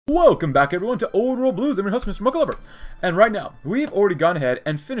Welcome back everyone to Old World Blues. I'm your host, Mr. Mucklelover. And right now, we've already gone ahead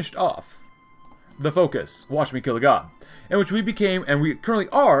and finished off the focus, Watch Me Kill a God, in which we became, and we currently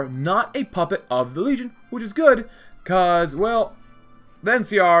are, not a puppet of the Legion, which is good, because, well, the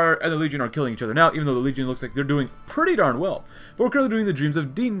NCR and the Legion are killing each other now, even though the Legion looks like they're doing pretty darn well. But we're currently doing the dreams of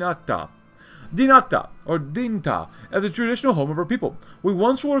Dinata. Dinata, or Dinta, as a traditional home of our people. We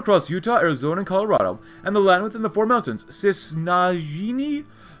once ruled across Utah, Arizona, and Colorado, and the land within the four mountains, Sisnajini,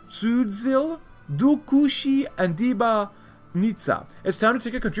 Tsudzil, Dukushi, and Diba Nitsa. It's time to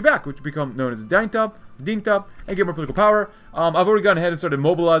take our country back, which become known as Dinta, and get more political power. I've already gone ahead and started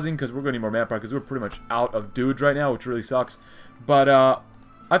mobilizing, because we're going to need more manpower, because we're pretty much out of dudes right now, which really sucks. But,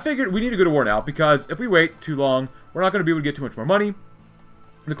 I figured we need to go to war now, because if we wait too long, we're not going to be able to get too much more money.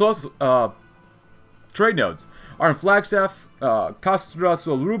 The closest, trade nodes are in Flagstaff, Castra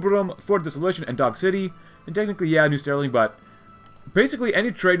Solrubrum, Fort Desolation, and Dog City. And technically, yeah, New Sterling, but basically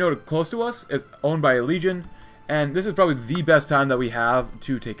any trade node close to us is owned by a Legion. And this is probably the best time that we have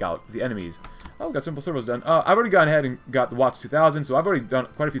to take out the enemies. Oh, we got simple servos done. I've already gone ahead and got the Watts 2000, so I've already done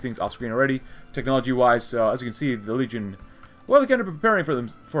quite a few things off screen already, technology-wise. So as you can see, the Legion, well, they're kind of preparing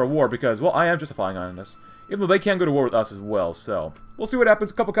for a war because, well, I am justifying on this. Even though they can go to war with us as well, so we'll see what happens.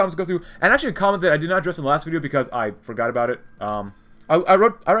 A couple comments to go through, and actually a comment that I did not address in the last video because I forgot about it. I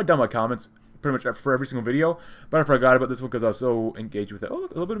write down my comments pretty much for every single video, but I forgot about this one because I was so engaged with it. Oh,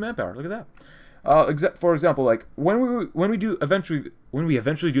 look, a little bit of manpower. Look at that. For example, like when we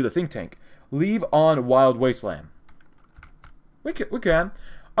eventually do the think tank, leave on Wild Wasteland. We can.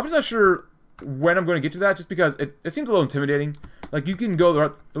 I'm just not sure when I'm going to get to that, just because it seems a little intimidating. Like you can go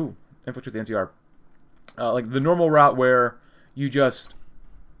the infiltrate the NCR. Like the normal route where you just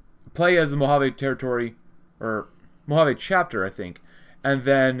play as the Mojave territory, or Mojave chapter, I think, and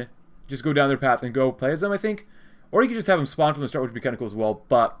then just go down their path and go play as them, I think. Or you can just have them spawn from the start, which would be kind of cool as well,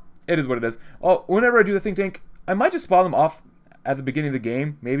 but it is what it is. Oh, whenever I do the think tank, I might just spawn them off at the beginning of the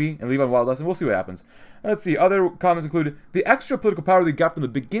game, maybe, and leave on Wild Lesson. We'll see what happens. Let's see, other comments included, the extra political power we got from the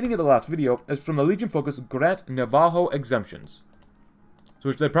beginning of the last video is from the Legion focus grant Navajo exemptions. So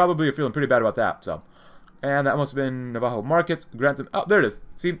which they probably are feeling pretty bad about that, so. And that must have been Navajo markets. Grant them. Oh, there it is.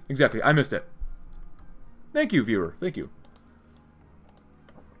 See? Exactly. I missed it. Thank you, viewer. Thank you.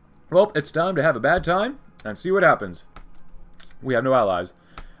 Well, it's time to have a bad time and see what happens. We have no allies.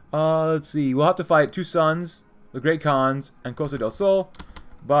 Let's see. We'll have to fight two sons, the Great Khans, and Costa del Sol.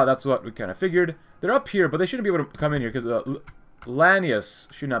 But that's what we kind of figured. They're up here, but they shouldn't be able to come in here because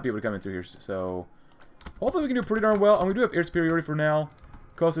Lanius should not be able to come in through here. So hopefully we can do pretty darn well. And we do have air superiority for now.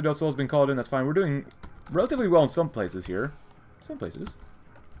 Costa del Sol's been called in. That's fine. We're doing relatively well in some places here. Some places.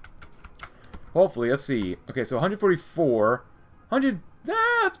 Hopefully, let's see. Okay, so 144. 100.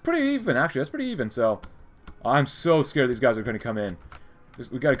 That's pretty even, actually. That's pretty even, so. I'm so scared these guys are going to come in.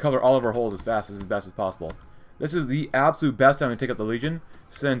 We got to cover all of our holes as fast as possible. This is the absolute best time to take out the Legion,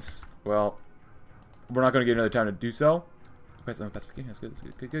 since, well, we're not going to get another time to do so. Pacification, that's good,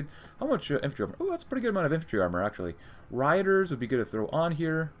 that's good. How much infantry armor? Oh, that's a pretty good amount of infantry armor, actually. Rioters would be good to throw on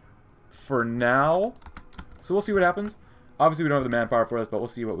here. For now. So we'll see what happens. Obviously, we don't have the manpower for this, but we'll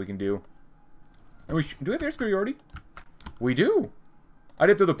see what we can do. And do we have air superiority? We do. I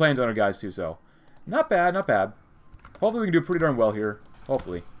did throw the planes on our guys, too, so. Not bad, not bad. Hopefully, we can do pretty darn well here.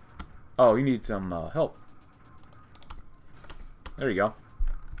 Hopefully. Oh, you need some help. There you go.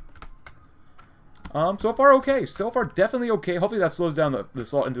 So far, okay. So far, definitely okay. Hopefully, that slows down the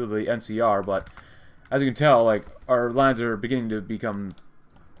assault into the NCR, but as you can tell, like, our lines are beginning to become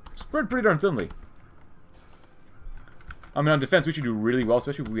spread pretty darn thinly. I mean, on defense, we should do really well,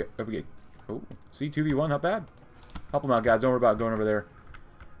 especially if we get... Oh, see, 2v1, not bad. Help them out, guys. Don't worry about going over there.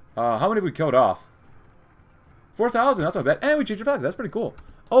 How many have we killed off? 4,000, that's not bad. And we changed the flag. That's pretty cool.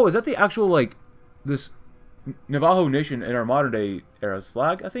 Oh, is that the actual, like, this Navajo nation in our modern-day era's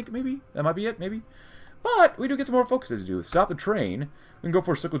flag? I think, maybe? That might be it, maybe? But we do get some more focuses to do. Stop the train. We can go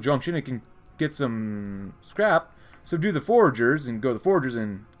for a Circle Junction. It can get some scrap. Subdue the Foragers, and go to the Foragers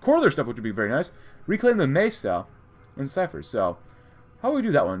and core their stuff, which would be very nice. Reclaim the Mesa and Ciphers. So, how do we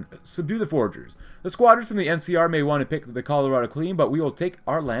do that one? Subdue the Foragers. The squadrons from the NCR may want to pick the Colorado clean, but we will take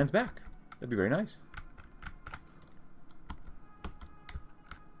our lands back. That'd be very nice.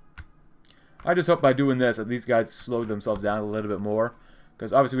 I just hope by doing this that these guys slow themselves down a little bit more.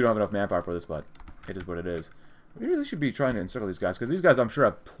 Because obviously we don't have enough manpower for this, but it is what it is. We really should be trying to encircle these guys, because these guys I'm sure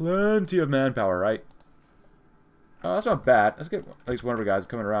have plenty of manpower, right? That's not bad. Let's get at least one of our guys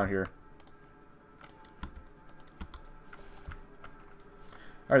coming around here.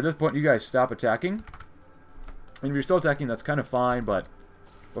 Alright, at this point, you guys stop attacking. And if you're still attacking, that's kind of fine, but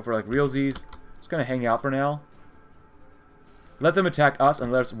for like realsies, just kind of hang out for now. Let them attack us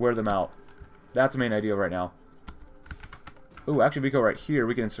and let us wear them out. That's the main idea right now. Ooh, actually, if we go right here,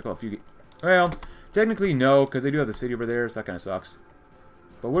 we can encircle a few... Well, technically no, because they do have the city over there, so that kind of sucks.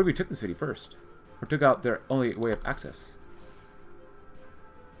 But what if we took the city first? Or took out their only way of access?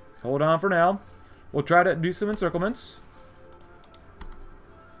 Hold on for now. We'll try to do some encirclements.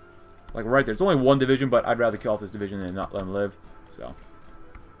 Like right there. It's only one division, but I'd rather kill off this division than not let them live. So.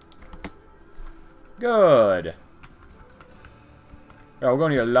 Good. Yeah, we're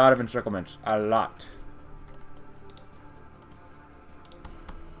going to need a lot of encirclements. A lot.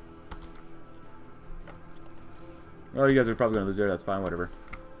 Oh, you guys are probably going to lose there. That's fine. Whatever.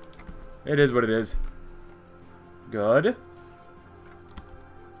 It is what it is. Good.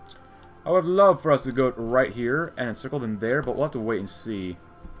 I would love for us to go right here and encircle them there, but we'll have to wait and see.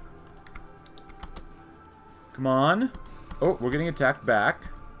 Come on. Oh, we're getting attacked back.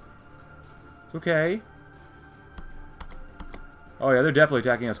 It's okay. Oh yeah, they're definitely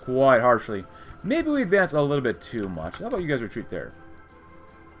attacking us quite harshly. Maybe we advance a little bit too much. How about you guys retreat there?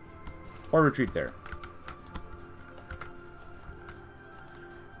 Or retreat there.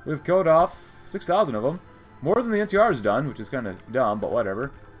 We've killed off 6,000 of them. More than the NCR's done, which is kind of dumb, but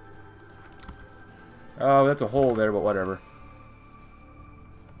whatever. Oh, that's a hole there, but whatever.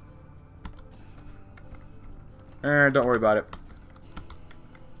 Don't worry about it.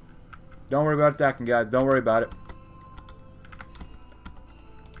 Don't worry about attacking, guys. Don't worry about it.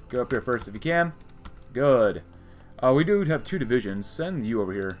 Go up here first if you can. Good. We do have 2 divisions. Send you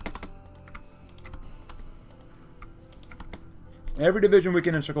over here. Every division we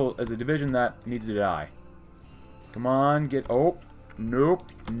can encircle is a division that needs to die. Come on, get... Oh. Nope.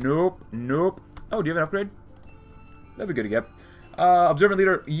 Nope. Nope. Oh, do you have an upgrade? That'd be good to get. Observant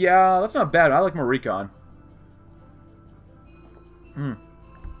leader. Yeah, that's not bad. I like more recon.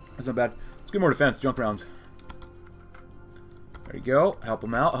 That's not bad. Let's get more defense. Junk rounds. There you go. Help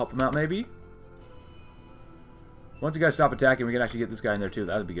him out. Help him out, maybe. Once you guys stop attacking, we can actually get this guy in there, too.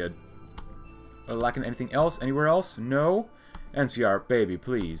 That would be good. Are we lacking anything else? Anywhere else? No? NCR, baby,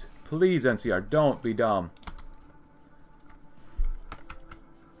 please. Please, NCR, don't be dumb.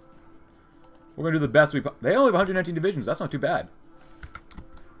 We're going to do the best we... They only have 119 divisions. That's not too bad.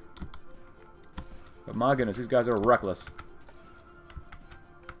 But my goodness, these guys are reckless.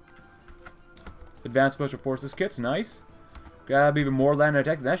 Advanced Special Forces kits, nice. Grab even more land and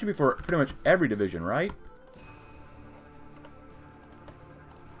attack. That should be for pretty much every division, right?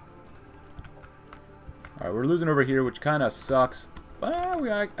 Alright, we're losing over here, which kind of sucks. But we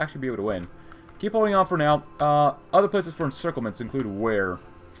might actually be able to win. Keep holding on for now. Other places for encirclements include where?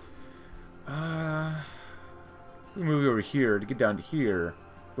 We move over here to get down to here.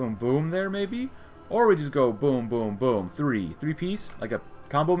 Boom, boom there, maybe? Or we just go boom, boom, boom. Three piece, like a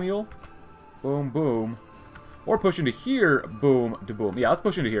combo meal. Boom, boom. Or push into here, boom to boom. Yeah, let's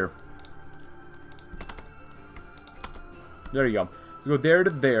push into here. There you go. So go there to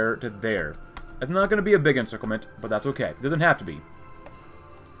there to there. It's not going to be a big encirclement, but that's okay. It doesn't have to be.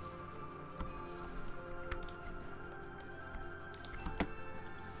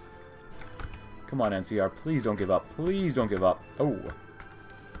 Come on, NCR. Please don't give up. Please don't give up. Oh.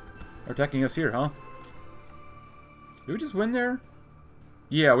 They're attacking us here, huh? Did we just win there?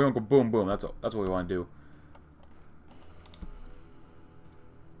 Yeah, we won't go boom, boom. That's what we want to do.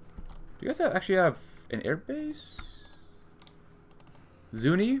 Do you guys actually have an air base?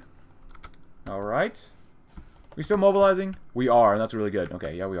 Zuni? Alright. We still mobilizing? We are, and that's really good.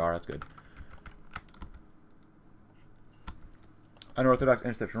 Okay, yeah, we are. That's good. Unorthodox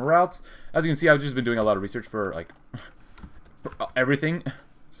interception routes. As you can see, I've just been doing a lot of research for, like, for everything.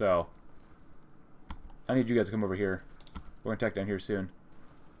 So, I need you guys to come over here. We're going to attack down here soon.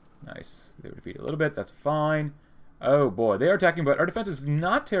 Nice. They were defeated a little bit. That's fine. Oh, boy. They are attacking, but our defense is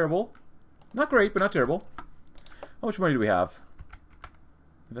not terrible. Not great, but not terrible. How much money do we have?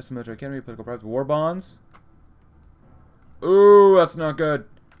 Investment military academy, political private war bonds. Ooh, that's not good.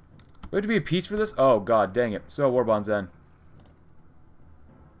 We have to be at peace for this? Oh, god, dang it. So, war bonds then.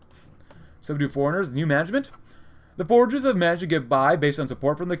 Subdue foreigners, new management. The foragers have managed to get by based on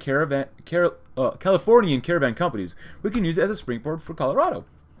support from the Californian caravan companies. We can use it as a springboard for Colorado.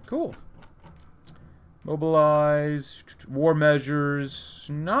 Cool. Mobilize, war measures,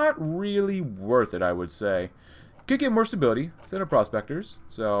 not really worth it, I would say. Could get more stability, send up prospectors,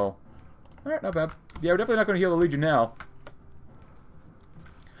 so, alright, not bad. Yeah, we're definitely not going to heal the Legion now.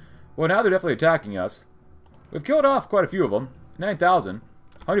 Well, now they're definitely attacking us. We've killed off quite a few of them, 9,000,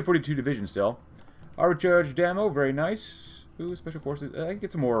 142 divisions still. Arbitrage demo, very nice. Ooh, special forces, I can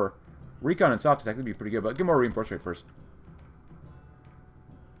get some more recon and soft attack, that'd be pretty good, but get more reinforcement rate first.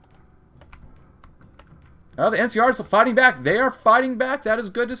 The NCR is fighting back. They are fighting back. That is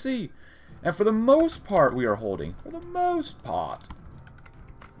good to see. And for the most part, we are holding. For the most part.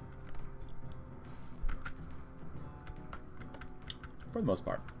 For the most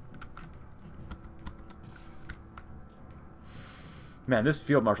part. Man, this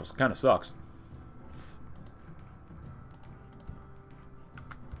field marshal kind of sucks.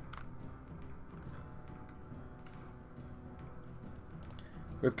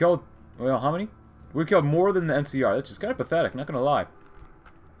 We've killed, well, how many? We've killed more than the NCR. That's just kind of pathetic, not gonna lie.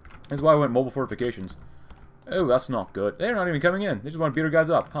 That's why I went mobile fortifications. Oh, that's not good. They're not even coming in. They just want to beat our guys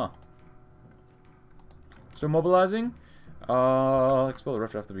up, huh? So mobilizing. Expel the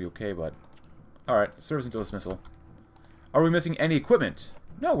rift have to be okay, but... Alright, service until dismissal. Are we missing any equipment?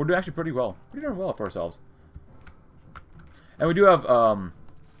 No, we're doing actually pretty well. Pretty darn well for ourselves. And we do have,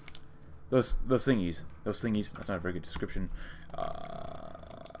 those thingies. Those thingies. That's not a very good description.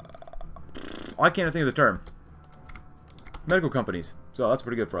 I can't think of the term. Medical companies. So that's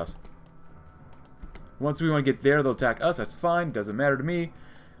pretty good for us. Once we want to get there, they'll attack us. That's fine. Doesn't matter to me.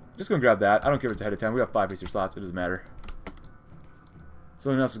 Just gonna grab that. I don't care if it's ahead of time. We have 5 research slots. It doesn't matter.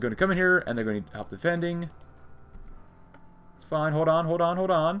 Someone else is going to come in here, and they're going to need help defending. It's fine. Hold on, hold on,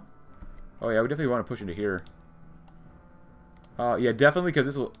 hold on. Oh yeah, we definitely want to push into here. Yeah, definitely, because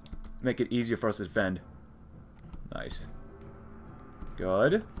this will make it easier for us to defend. Nice.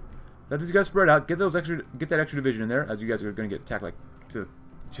 Good. Let these guys spread out. Get that extra division in there, as you guys are going to get attacked like to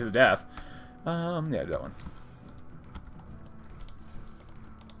the death. Yeah, do that one.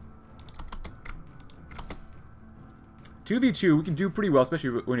 Two v 2, we can do pretty well,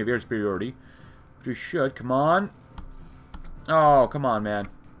 especially when you have air superiority, which we should. Come on. Oh, come on, man.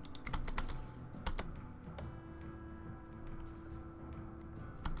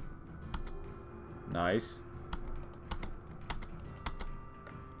 Nice.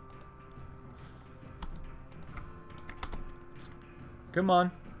 Come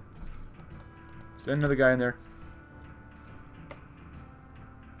on. Send another guy in there.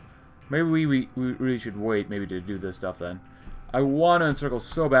 Maybe we really should wait maybe to do this stuff then. I want to encircle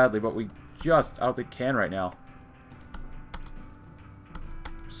so badly, but we just, I don't think can right now.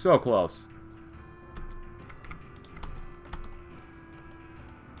 So close.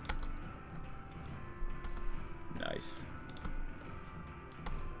 Nice.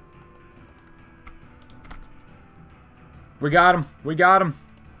 We got him. We got him.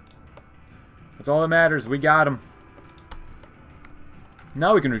 That's all that matters. We got him.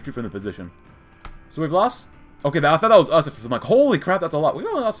 Now we can retreat from the position. So we've lost... Okay, I thought that was us. I'm like, holy crap, that's a lot. We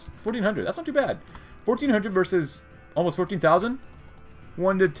only lost 1,400. That's not too bad. 1,400 versus almost 14,000.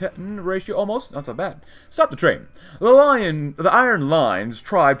 1 to 10 ratio, almost. That's not bad. Stop the train. The Iron Lines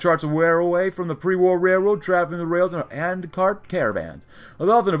tribe charts wear away from the pre-war railroad, traveling the rails and hand-cart caravans.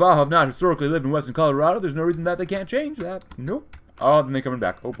 Although the Navajo have not historically lived in western Colorado, there's no reason that they can't change that. Nope. Oh, then they're coming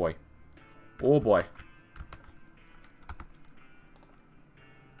back. Oh, boy. Oh, boy.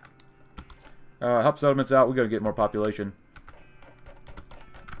 Help settlements out. We gotta get more population.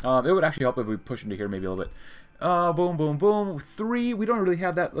 It would actually help if we push into here maybe a little bit. Boom, boom, boom. 3. We don't really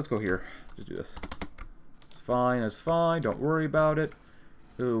have that. Let's go here. Just do this. It's fine. It's fine. Don't worry about it.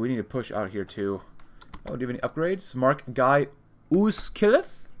 Ooh, we need to push out here too. Oh, do you have any upgrades? Mark Guy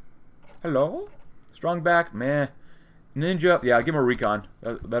Uuskilleth? Hello? Strong back. Meh. Ninja. Yeah, give him a recon.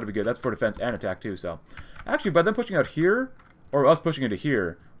 That'll be good. That's for defense and attack too, so. Actually, by them pushing out here, or us pushing into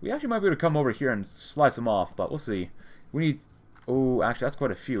here, we actually might be able to come over here and slice them off, but we'll see. We need... Oh, actually, that's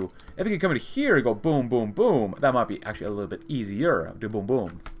quite a few. If we can come into here and go boom, boom, boom, that might be actually a little bit easier. Do boom,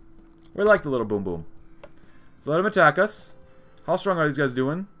 boom. We like the little boom, boom. So let them attack us. How strong are these guys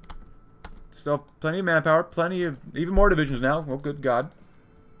doing? Still have plenty of manpower, plenty of... Even more divisions now. Oh, good God.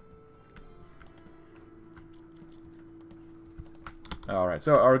 Alright,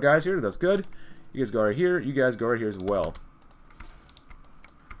 so our guys here, that's good. You guys go right here. You guys go right here as well.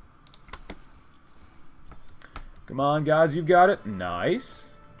 Come on, guys, you've got it. Nice.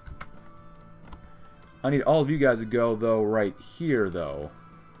 I need all of you guys to go, though, right here, though.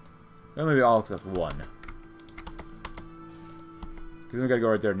 Well, maybe all except one. Because we gotta go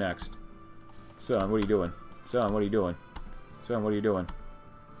right there next. Son, what are you doing? Son, what are you doing? Son, what are you doing?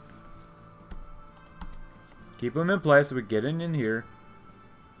 Keep them in place so we get in here.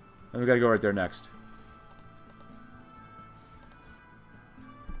 And we gotta go right there next.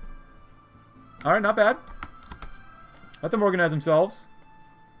 Alright, not bad. Let them organize themselves.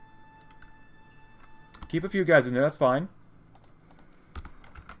 Keep a few guys in there, that's fine.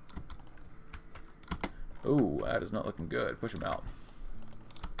 Ooh, that is not looking good. Push them out.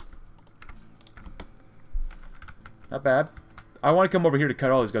 Not bad. I want to come over here to cut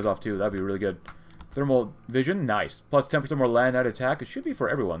all these guys off too. That'd be really good. Thermal vision, nice. Plus 10% more land at attack. It should be for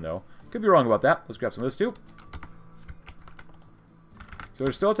everyone, though. Could be wrong about that. Let's grab some of this, too. So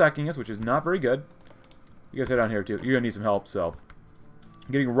they're still attacking us, which is not very good. You guys head down here, too. You're going to need some help, so...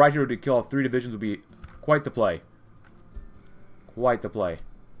 Getting right here to kill off 3 divisions would be quite the play. Quite the play.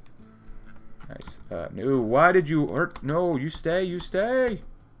 Nice. No, why did you hurt? No, you stay, you stay.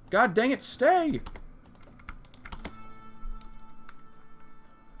 God dang it, stay.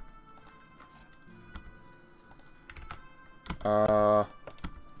 Get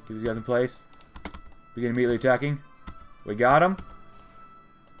these guys in place. Begin immediately attacking. We got him.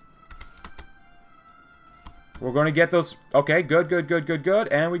 We're going to get those. Okay, good, good, good, good, good.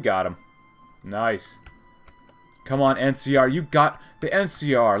 And we got him. Nice. Come on, NCR. You got... The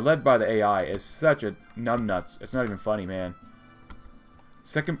NCR, led by the AI, is such a numbnuts. It's not even funny, man.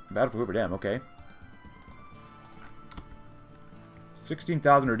 Second battle for Hoover Dam. Okay.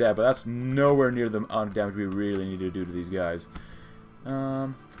 16,000 are dead, but that's nowhere near the amount of damage we really need to do to these guys.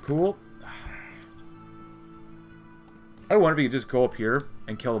 Cool. I wonder if we could just go up here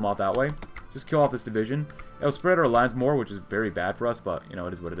and kill them off that way. Just kill off this division. It'll spread our lines more, which is very bad for us, but, you know,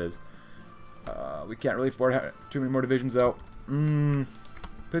 it is what it is. We can't really afford too many more divisions, though.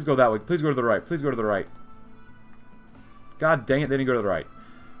 Please go that way. Please go to the right. Please go to the right. God dang it, they didn't go to the right.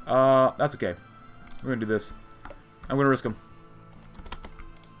 That's okay. We're gonna do this. I'm gonna risk them.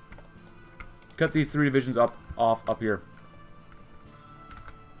 Cut these 3 divisions off up here.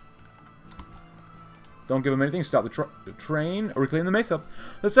 Don't give them anything. Stop the train or reclaim the mesa.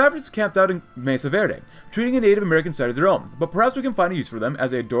 The savages camped out in Mesa Verde, treating a Native American site as their own. But perhaps we can find a use for them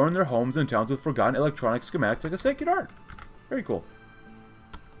as they adorn their homes and towns with forgotten electronic schematics like a sacred art. Very cool.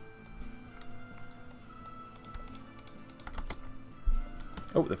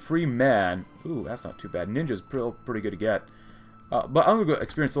 Oh, the free man. Ooh, that's not too bad. Ninja's pretty good to get. But I'm going to go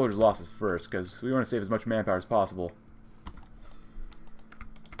experience soldiers' losses first, because we want to save as much manpower as possible.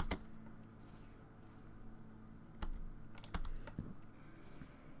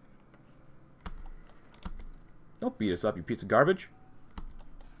 Don't beat us up, you piece of garbage.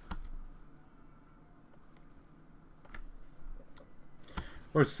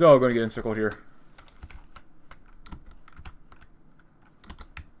 We're so going to get encircled here.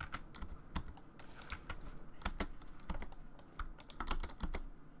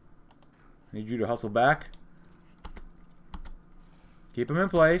 I need you to hustle back. Keep him in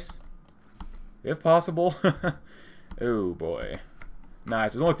place. If possible. Oh boy.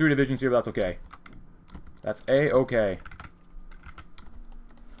 Nice. There's only 3 divisions here, but that's okay. That's A-okay.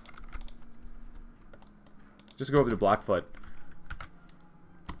 Just go over to Blackfoot.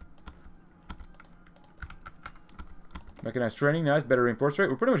 Mechanized training, nice. Better reinforced rate.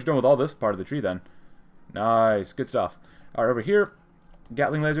 We're pretty much done with all this part of the tree then. Nice. Good stuff. Alright, over here.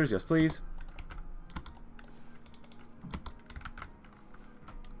 Gatling lasers, yes please.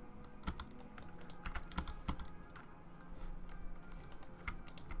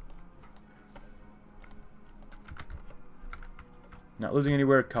 Not losing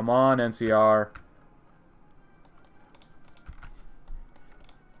anywhere. Come on, NCR.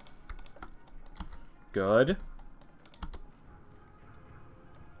 Good.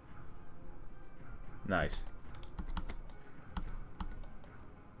 Nice.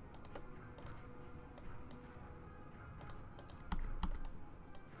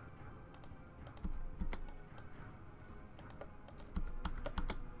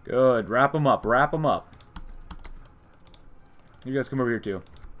 Good. Wrap them up. Wrap them up. You guys come over here too.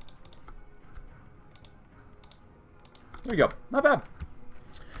 There we go. Not bad.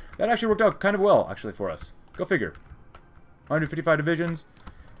 That actually worked out kind of well, actually, for us. Go figure. 155 divisions.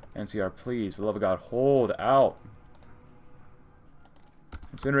 NCR, please, for the love of God, hold out.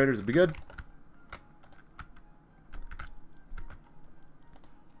 Incinerators would be good.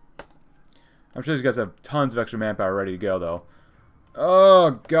 I'm sure these guys have tons of extra manpower ready to go, though.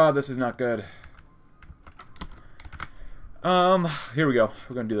 Oh, God, this is not good. Here we go.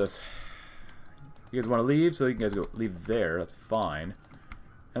 We're gonna do this. You guys want to leave, so you guys go leave there. That's fine.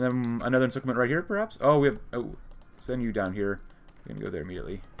 And then another encirclement right here, perhaps? Oh, we have... Oh, send you down here. We're gonna go there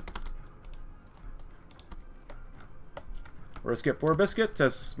immediately. Or a skip for a biscuit,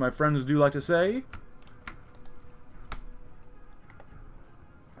 as my friends do like to say.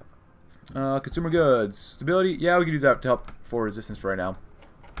 Consumer goods. Stability. Yeah, we can use that to help for resistance for right now.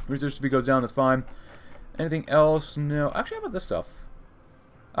 Research speed goes down, that's fine. Anything else? No. Actually, how about this stuff?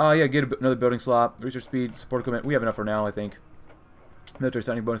 Yeah, get another building slot. Research speed, support equipment. We have enough for now, I think. Military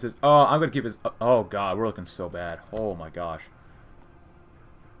signing bonuses. Oh, I'm going to keep his... Oh, God, we're looking so bad. Oh, my gosh.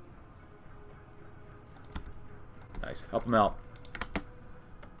 Nice. Help him out.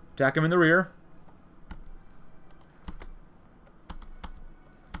 Attack him in the rear.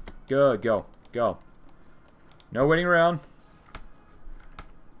 Good. Go. Go. No waiting around.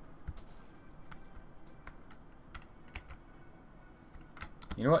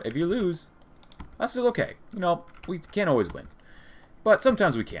 You know what? If you lose, that's still okay. You know, we can't always win. But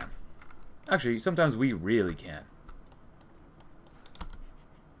sometimes we can. Actually, sometimes we really can.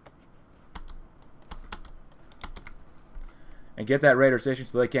 And get that radar station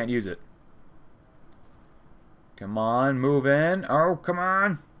so they can't use it. Come on, move in. Oh, come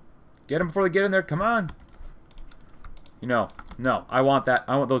on. Get them before they get in there. Come on. You know, no. I want that.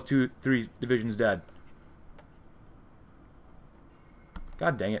 I want those 3 divisions dead.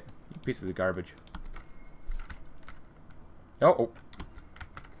 God dang it. You pieces of garbage. Oh.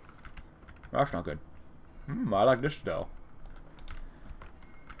 That's not good. I like this, though.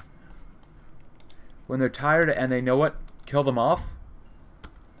 When they're tired and they know what, kill them off?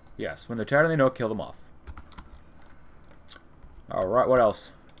 Yes, when they're tired and they know it, kill them off. Alright, what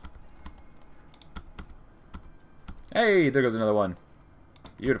else? Hey, there goes another one.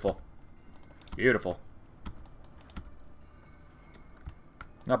 Beautiful. Beautiful.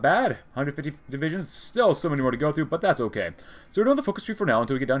 Not bad. 150 divisions. Still so many more to go through, but that's okay. So we're doing the focus tree for now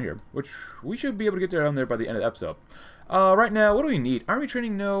until we get down here, which we should be able to get down there by the end of the episode. Right now, what do we need? Army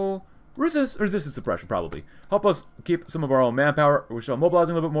training, no. Resistance suppression, probably. Help us keep some of our own manpower. We're still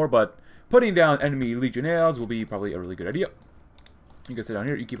mobilizing a little bit more, but putting down enemy legionnaires will be probably a really good idea. You can sit down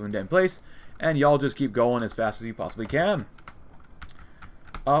here, you keep them in place, and y'all just keep going as fast as you possibly can.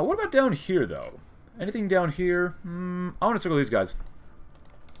 What about down here, though? Anything down here? I want to circle these guys.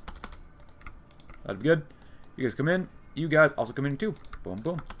 That'd be good. You guys come in. You guys also come in, too. Boom,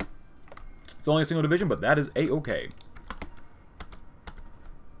 boom. It's only a single division, but that is A-okay.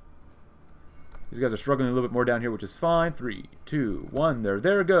 These guys are struggling a little bit more down here, which is fine. 3, 2, 1.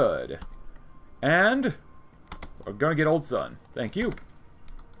 They're good. And we're gonna get old son. Thank you.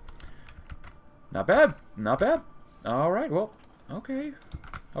 Not bad. Not bad. Alright, well, okay.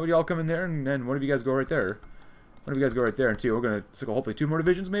 How would y'all come in there and then one of you guys go right there? One of you guys go right there and 2. We're gonna circle hopefully 2 more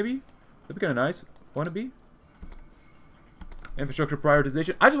divisions maybe? That'd be kinda nice. Wanna be? Infrastructure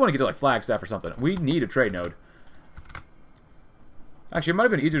prioritization. I just want to get to like Flagstaff or something. We need a trade node. Actually, it might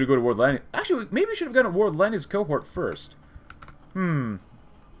have been easier to go to World Landing. Actually, maybe we should have gone to World Landing's cohort first.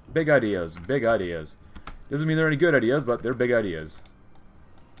 Big ideas. Big ideas. Doesn't mean they're any good ideas, but they're big ideas.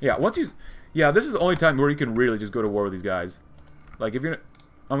 Yeah, once you... Yeah, this is the only time where you can really just go to war with these guys. Like, if you're...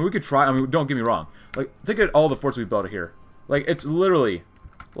 I mean, we could try... I mean, don't get me wrong. Like, take at all the forts we built here. Like, it's literally,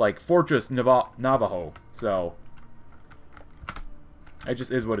 like, Fortress Navajo. So... It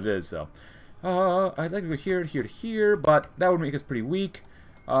just is what it is, so... I'd like to go here, here, to here, but that would make us pretty weak.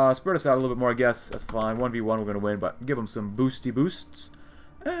 Spread us out a little bit more, I guess. That's fine. 1v1, we're going to win, but give them some boosty boosts.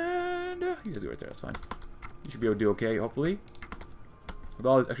 And you guys go right there, that's fine. You should be able to do okay, hopefully. With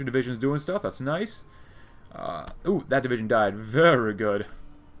all these extra divisions doing stuff, that's nice. Ooh, that division died. Very good.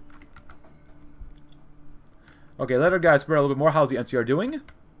 Okay, let our guys spread a little bit more. How's the NCR doing?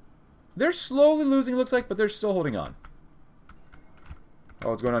 They're slowly losing, it looks like, but they're still holding on.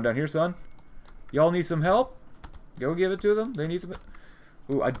 Oh, what's going on down here, son? Y'all need some help? Go give it to them. They need some...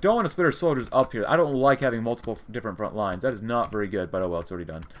 Ooh, I don't want to split our soldiers up here. I don't like having multiple different front lines. That is not very good, but oh well, it's already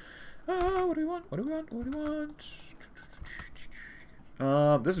done. What do we want? What do we want? What do we want?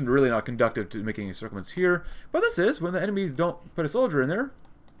 This is really not conductive to making encirclements here. But this is when the enemies don't put a soldier in there.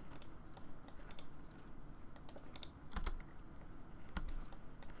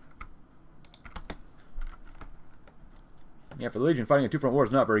 Yeah, for the Legion, fighting a two-front war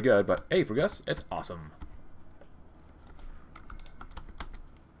is not very good, but hey, for Gus, it's awesome.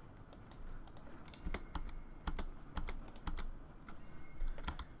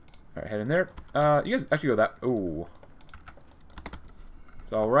 Alright, head in there. You guys actually go that... Ooh.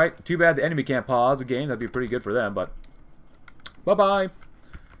 It's alright. Too bad the enemy can't pause a game. That'd be pretty good for them, but... Bye-bye.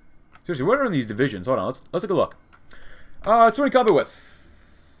 Seriously, what are in these divisions? Hold on, let's take a look. 20 combat width.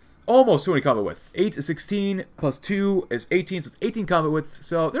 Almost 20 combat width. 8 is 16, plus 2 is 18, so it's 18 combat width.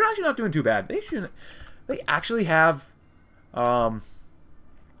 So they're actually not doing too bad. They shouldn't... They actually have... Why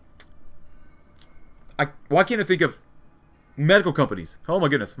can't I think of medical companies? Oh my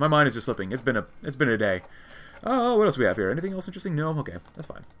goodness, my mind is just slipping. It's been a day. Oh, what else do we have here? Anything else interesting? No? Okay, that's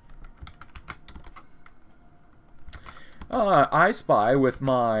fine. I spy with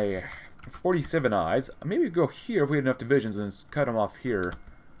my 47 eyes. Maybe we go here if we had enough divisions and cut them off here.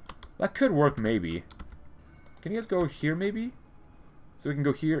 That could work, maybe. Can you guys go here, maybe? So we can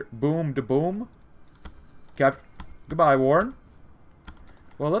go here. Boom to boom. Goodbye, Warren.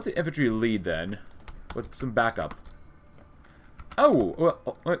 Well, let the infantry lead, then. With some backup. Oh!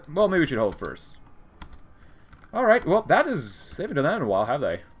 Well, maybe we should hold first. Alright, well, that is... They haven't done that in a while, have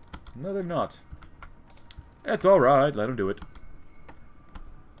they? No, they've not. It's alright. Let them do it.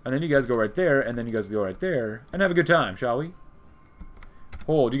 And then you guys go right there, and then you guys go right there, and have a good time, shall we?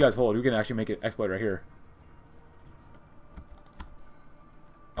 Hold. You guys hold. We can actually make an exploit right here.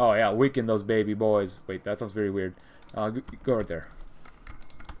 Oh, yeah. Weaken those baby boys. Wait, that sounds very weird. Go right there.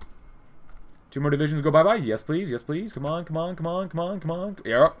 2 more divisions go bye-bye. Yes, please. Yes, please. Come on, come on, come on, come on, come on.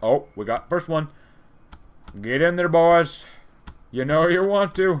 Yeah. Oh, we got first one. Get in there, boys. You know you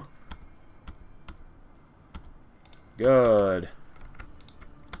want to. Good.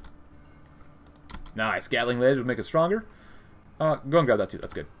 Nice. Gatling ledge will make us stronger. Go and grab that too.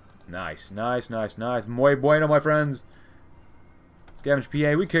 That's good. Nice, nice, nice, nice. Muy bueno, my friends. Scavenge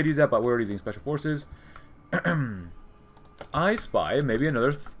PA. We could use that, but we're already using special forces. I spy maybe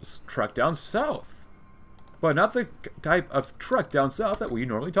another trek down south. But not the type of trek down south that we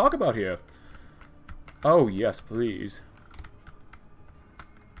normally talk about here. Oh, yes, please.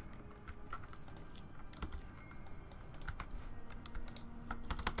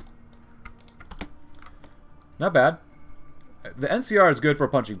 Not bad. The NCR is good for a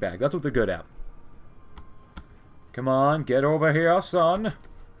punching bag. That's what they're good at. Come on, get over here, son.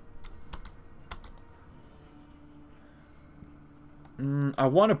 I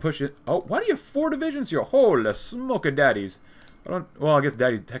want to push it. Oh, why do you have 4 divisions here? Holy smoke of daddies. Well, I guess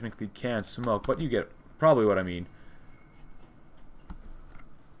daddies technically can smoke, but you get probably what I mean.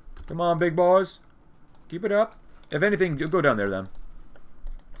 Come on, big boys. Keep it up. If anything, go down there then.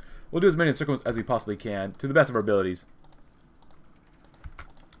 We'll do as many circles as we possibly can, to the best of our abilities.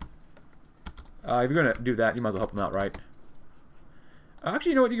 If you're going to do that, you might as well help them out, right?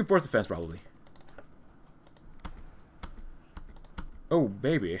 Actually, you know what? You can force the fence, probably. Oh,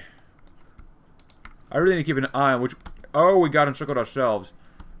 baby. I really need to keep an eye on which... Oh, we got encircled ourselves.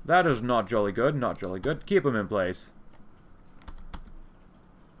 That is not jolly good. Not jolly good. Keep them in place.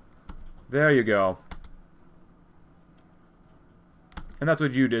 There you go. And that's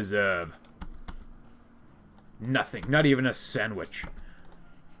what you deserve. Nothing. Not even a sandwich.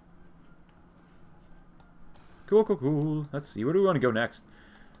 Cool, cool, cool. Let's see. Where do we want to go next?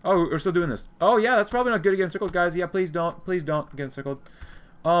 Oh, we're still doing this. Oh, yeah, that's probably not good to get encircled, guys. Yeah, please don't. Please don't get encircled.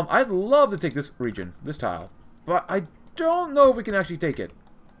 I'd love to take this region, this tile. But I don't know if we can actually take it.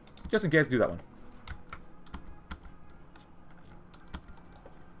 Just in case, do that one.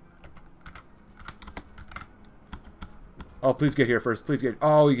 Oh, please get here first. Please get...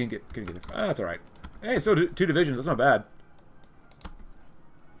 Oh, you can get here. Ah, that's alright. Hey, so 2 divisions. That's not bad.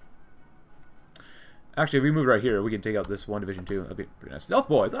 Actually, if we move right here, we can take out this 1 division too. That'd be pretty nice. Stealth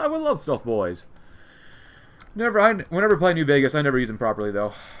boys. I would love stealth boys. Whenever I play New Vegas, I never use them properly,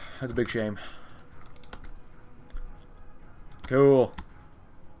 though. That's a big shame. Cool.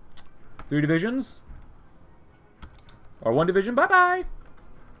 3 divisions. Or 1 division. Bye-bye.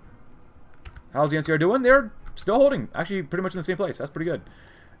 How's the NCR doing? They're still holding. Actually, pretty much in the same place. That's pretty good.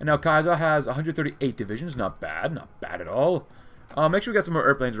 And now Kaiser has 138 divisions. Not bad. Not bad at all. Make sure we got some more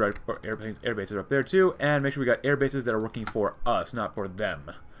airplanes, right? Or air bases up there too. And make sure we got air bases that are working for us, not for them.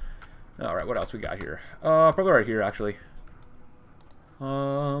 Alright, what else we got here? Probably right here, actually.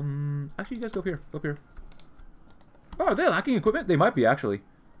 Actually, you guys go up here. Go up here. Oh, are they lacking equipment? They might be, actually.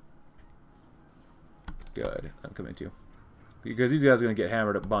 Good. I'm coming too. Because these guys are going to get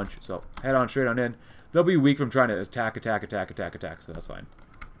hammered a bunch. So, head on straight on in. They'll be weak from trying to attack. So, that's fine.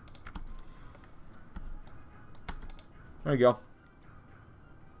 There you go.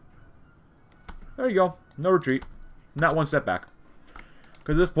 There you go. No retreat. Not 1 step back.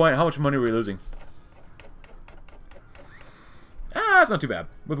 Because at this point, how much money are we losing? Ah, that's not too bad.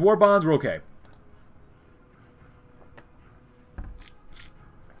 With war bonds, we're okay.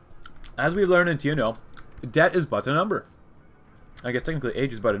 As we learned in TNO, debt is but a number. I guess technically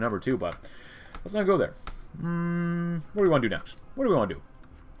age is but a number too, but let's not go there. What do we want to do next? What do we want to do?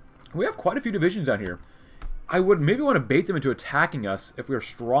 We have quite a few divisions down here. I would maybe want to bait them into attacking us if we are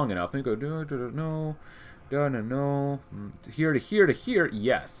strong enough. Maybe go no. Here to here to here.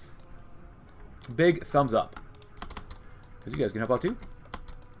 Yes. Big thumbs up. Because you guys can help out too.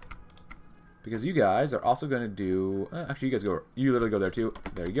 Because you guys are also going to do... actually, you guys go... You literally go there too.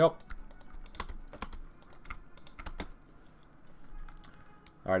 There you go.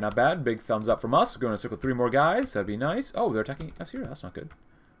 Alright, not bad. Big thumbs up from us. We're going to circle 3 more guys. That'd be nice. Oh, they're attacking us here. That's not good.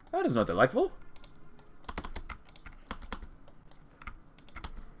 That is not delightful.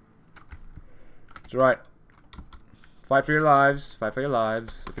 It's alright. Fight for your lives. Fight for your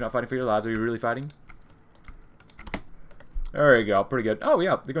lives. If you're not fighting for your lives, are you really fighting? There you go. Pretty good. Oh,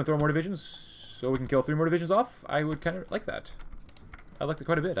 yeah. They're going to throw more divisions so we can kill 3 more divisions off. I would kind of like that. I like that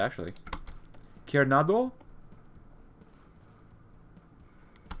quite a bit, actually. Kernado?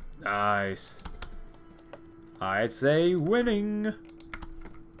 Nice. I'd say winning. Are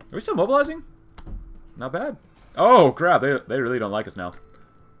we still mobilizing? Not bad. Oh, crap. They really don't like us now.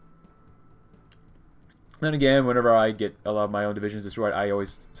 Then again, whenever I get a lot of my own divisions destroyed, I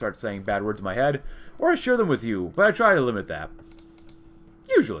always start saying bad words in my head. Or I share them with you. But I try to limit that.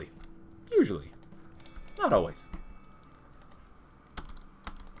 Usually. Usually. Not always.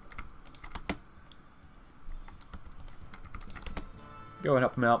 Go and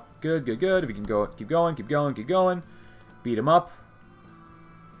help him out. Good, good, good. If you can go, keep going, keep going, keep going. Beat him up.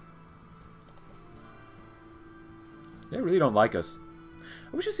 They really don't like us.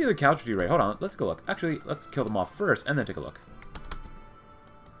 We should see the casualty rate. Hold on, let's go look. Actually, let's kill them off first and then take a look.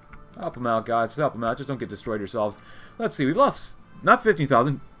 Help them out, guys. Help them out. Just don't get destroyed yourselves. Let's see. We've lost, not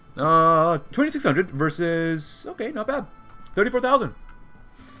 15,000. 2,600 versus, okay, not bad. 34,000.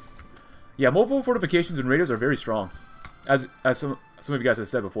 Yeah, mobile fortifications and radios are very strong. As some of you guys have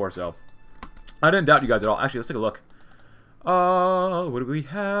said before, so. I didn't doubt you guys at all. Actually, let's take a look. What do we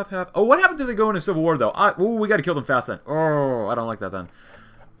have? Oh, what happens if they go into Civil War, though? Ooh, we gotta kill them fast then. Oh, I don't like that then.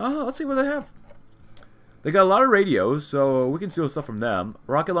 Let's see what they have. They got a lot of radios, so we can steal stuff from them.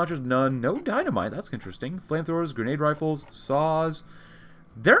 Rocket launchers, none. No dynamite, that's interesting. Flamethrowers, grenade rifles, saws.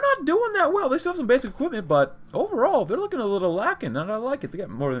 They're not doing that well. They still have some basic equipment, but overall, they're looking a little lacking, and I like it. They got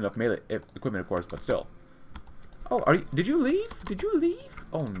more than enough melee equipment, of course, but still. Oh, did you leave? Did you leave?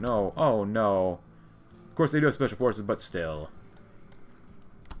 Oh, no. Oh, no. Of course, they do have special forces, but still.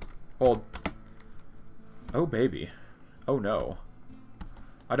 Hold. Oh, baby. Oh, no.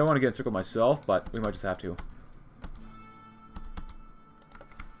 I don't want to get encircled myself, but we might just have to.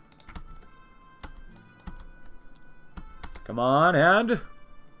 Come on, and...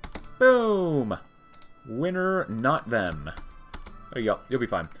 boom! Winner, not them. There you go. You'll be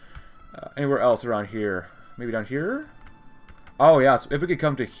fine. Anywhere else around here? Maybe down here? Oh, yeah. So if we could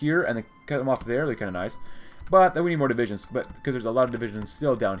come to here and then cut them off there, that'd be kind of nice. But then we need more divisions. But because there's a lot of divisions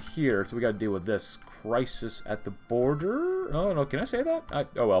still down here, so we got to deal with this crisis at the border. Oh, no. Can I say that?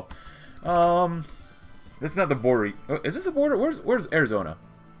 Oh, well. This is not the border. Oh, is this the border? Where's Arizona?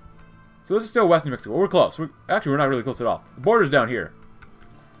 So this is still West New Mexico. We're close. Actually, we're not really close at all. The border's down here.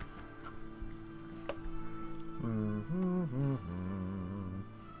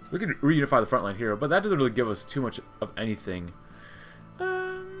 We could reunify the front line here, but that doesn't really give us too much of anything.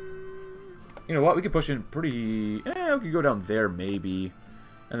 You know what? We could push in pretty... we could go down there, maybe.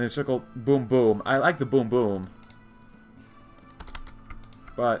 And then circle boom, boom. I like the boom, boom.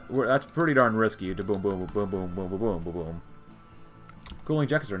 But that's pretty darn risky to boom, boom, boom, boom, boom, boom, boom, boom, boom. Cooling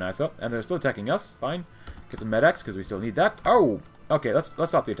jackets are nice up, and they're still attacking us. Fine. Get some med-X, because we still need that. Oh! Okay, let's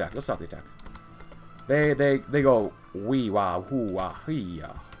stop the attack. Let's stop the attack. They go wee, wah, hoo, wah, hee.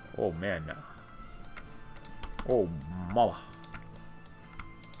 Oh, man. Oh, mama.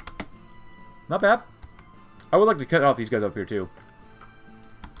 Not bad. I would like to cut off these guys up here, too.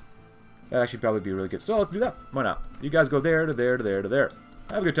 That'd actually probably be really good. So, let's do that. Why not? You guys go there, to there, to there, to there.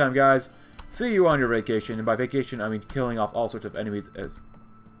 Have a good time, guys. See you on your vacation. And by vacation, I mean killing off all sorts of enemies as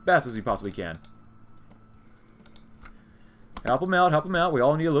fast as you possibly can. Help them out, help them out. We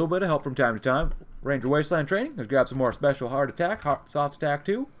all need a little bit of help from time to time. Ranger Wasteland training. Let's grab some more special hard attack, soft attack,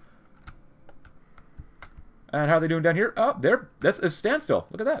 too. And how are they doing down here? Oh, that's a standstill.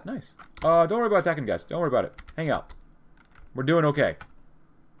 Look at that. Nice. Don't worry about attacking, guys. Don't worry about it. Hang out. We're doing okay.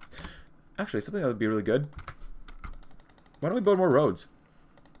 Actually, something that would be really good. Why don't we build more roads?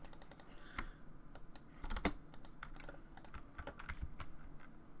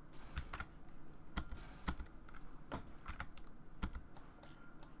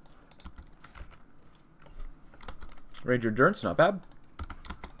 Ranger Endurance, not bad.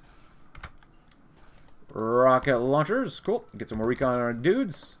 Rocket launchers, cool. Get some more recon on our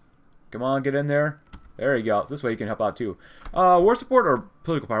dudes. Come on, get in there. There you go. So this way you can help out too. War support or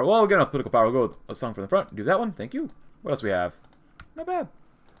political power? Well, we'll get enough political power. We'll go with a song from the front. Do that one. Thank you. What else we have? Not bad.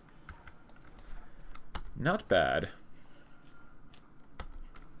 Not bad.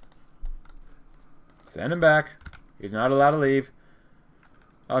 Send him back. He's not allowed to leave.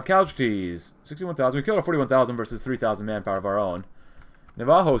 Casualties. 61,000. We killed a 41,000 versus 3,000 manpower of our own.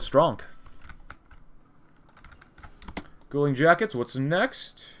 Navajo strong. Cooling jackets. What's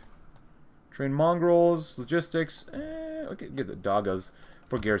next? Train mongrels. Logistics. We can get the doggos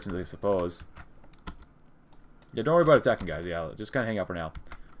for garrisons, I suppose. Yeah, don't worry about attacking, guys. Yeah, just kind of hang out for now.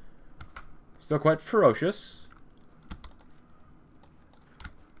 Still quite ferocious.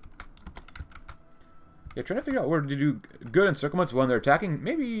 Yeah, trying to figure out where to do good encirclements when they're attacking.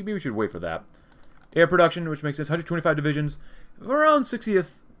 Maybe we should wait for that. Air production, which makes us 125 divisions, around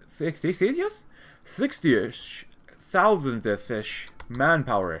 60th, 60th, 60th, 1000th-ish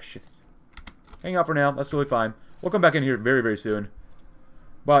manpower-ish. Hang out for now. That's totally fine. We'll come back in here very, very soon.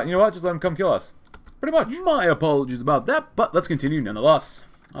 But you know what? Just let them come kill us. Pretty much. My apologies about that, but let's continue nonetheless.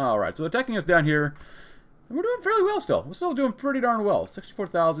 Alright, so attacking us down here. And we're doing fairly well still. We're still doing pretty darn well.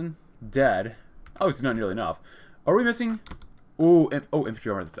 64,000 dead. Obviously not nearly enough. Are we missing? Ooh,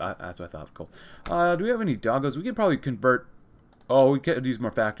 infantry armor. That's what I thought. Cool. Do we have any doggos? We could probably convert. Oh, we could use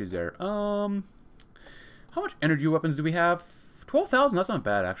more factories there. How much energy weapons do we have? 12,000? That's not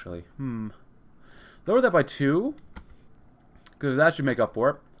bad, actually. Lower that by 2. Because that should make up for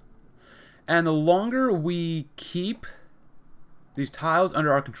it. And the longer we keep these tiles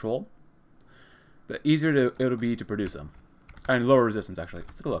under our control, the easier it'll be to produce them. And lower resistance, actually.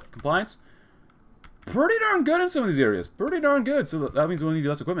 Let's take a look. Compliance. Pretty darn good in some of these areas. Pretty darn good. So that means we'll need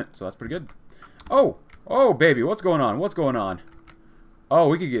less equipment. So that's pretty good. Oh! Oh, baby. What's going on? What's going on? Oh,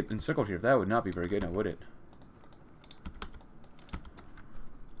 we could get encircled here. That would not be very good now, would it?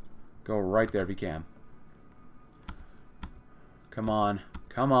 Go right there if you can. Come on.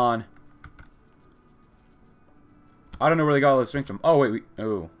 Come on. I don't know where they got all the strength from. Oh, wait.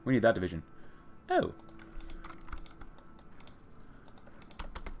 We need that division. Oh.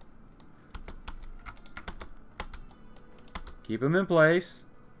 Keep them in place.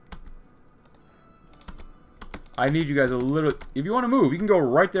 I need you guys a little... If you want to move, you can go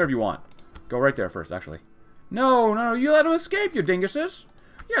right there if you want. Go right there first, actually. No, no, you let them escape, you dinguses.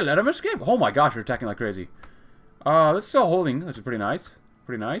 Yeah, let them escape. Oh my gosh, you're attacking like crazy. This is still holding, which is pretty nice.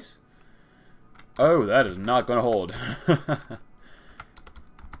 Pretty nice. Oh, that is not going to hold.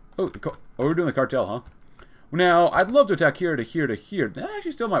 Oh, we're doing the cartel, huh? Now, I'd love to attack here to here to here. That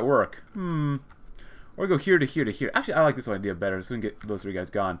actually still might work. Or go here to here to here. Actually, I like this idea better, so we can get those three guys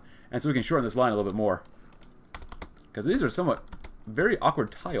gone. And so we can shorten this line a little bit more. Because these are somewhat very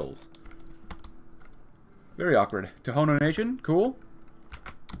awkward tiles. Very awkward. Tohono Nation, cool.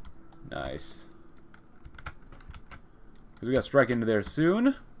 Nice. Because we got to strike into there soon.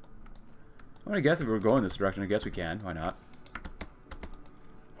 I'm going to guess if we're going this direction, I guess we can. Why not?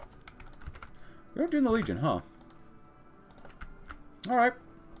 We're doing the Legion, huh? Alright.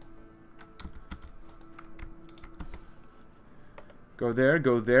 Go there,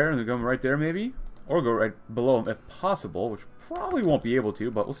 and then go right there, maybe? Or go right below them, if possible, which probably won't be able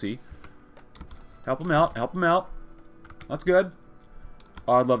to, but we'll see. Help them out, help them out. That's good.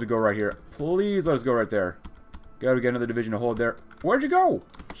 Oh, I'd love to go right here. Please let us go right there. Gotta get another division to hold there. Where'd you go,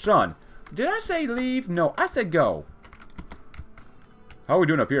 son? Did I say leave? No, I said go. How are we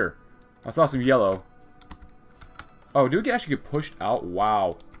doing up here? I saw some yellow. Oh, do we actually get pushed out?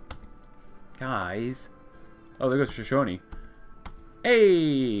 Wow. Guys. Oh, there goes Shoshone.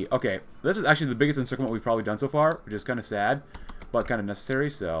 Hey! Okay, this is actually the biggest encirclement we've probably done so far, which is kind of sad, but kind of necessary,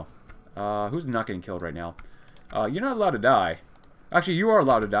 so... who's not getting killed right now? You're not allowed to die. Actually, you are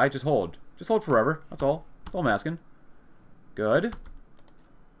allowed to die. Just hold. Just hold forever. That's all. That's all I'm asking. Good.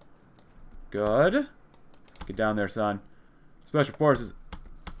 Good. Get down there, son. Special Forces.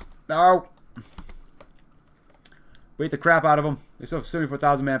 No! Beat the crap out of them. They still have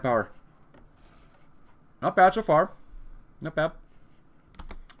 74,000 manpower. Not bad so far. Not bad.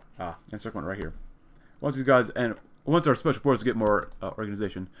 Encirclement right here. Once these guys, and once our Special Forces get more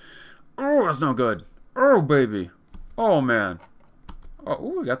organization. Oh, that's not good. Oh, baby. Oh, man. Oh,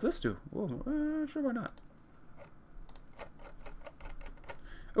 ooh, we got this too. Ooh, sure, why not?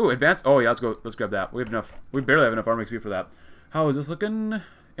 Ooh, advance. Oh, yeah, let's go. Let's grab that. We have enough. We barely have enough armor XP for that. How is this looking?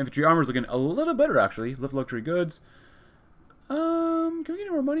 Infantry armor is looking a little better, actually. Lift luxury goods. Can we get any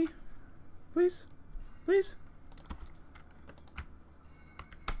more money? Please? Please?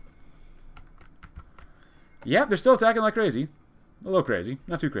 Yep, they're still attacking like crazy. A little crazy.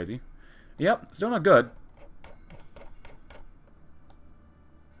 Not too crazy. Yep, still not good.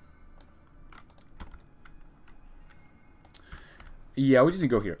 Yeah, we just need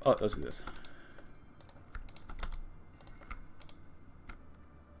to go here. Oh, let's do this.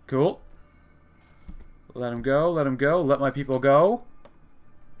 Cool. Let them go, let them go. Let my people go.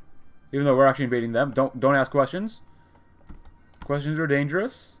 Even though we're actually invading them. Don't ask questions. Questions are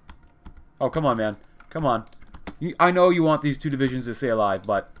dangerous. Oh, come on, man. Come on. I know you want these two divisions to stay alive,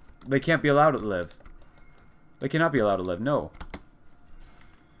 but they can't be allowed to live. They cannot be allowed to live, no.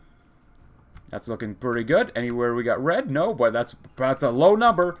 That's looking pretty good. Anywhere we got red? No, but that's a low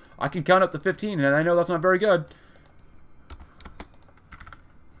number. I can count up to 15, and I know that's not very good.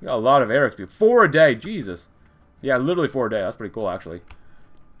 We got a lot of air XP. 4 a day, Jesus. Yeah, literally 4 a day. That's pretty cool, actually.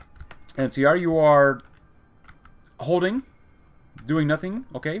 And CR, you are holding. Doing nothing?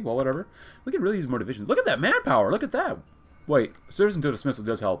 Okay, well, whatever. We could really use more divisions. Look at that manpower! Look at that! Wait, citizen to dismissal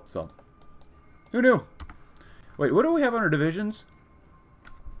does help, so. Who knew? Wait, what do we have on our divisions?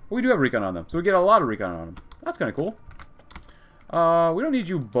 But we do have recon on them, so we get a lot of recon on them. That's kind of cool. We don't need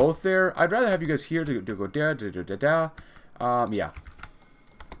you both there. I'd rather have you guys here to go yeah.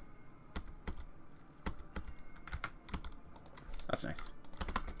 That's nice.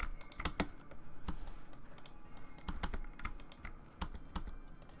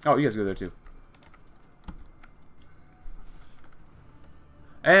 Oh, you guys go there too.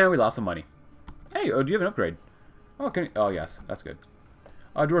 And we lost some money. Hey, do you have an upgrade? Oh, oh yes, that's good.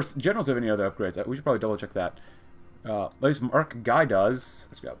 Do our generals have any other upgrades? We should probably double check that. At least Mark Guy does.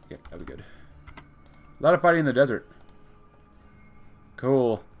 Let's go. Yeah, that'd be good. A lot of fighting in the desert.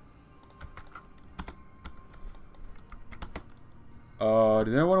 Cool. Does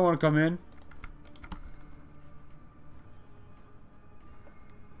anyone want to come in?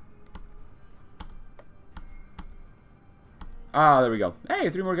 Ah, there we go. Hey,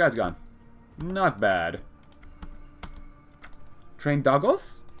 3 more guys gone. Not bad. Train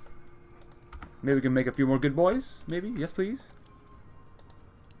doggos? Maybe we can make a few more good boys? Maybe? Yes, please.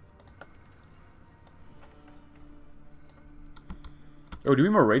 Oh, do we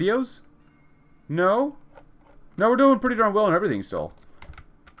need more radios? No? No, we're doing pretty darn well on everything still.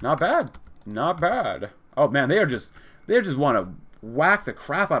 Not bad. Not bad. Oh, man, they just want to whack the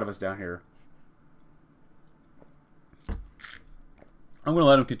crap out of us down here. I'm going to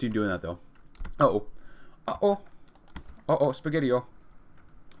let them continue doing that, though. Uh-oh. Uh-oh. Uh-oh, Spaghetti-O.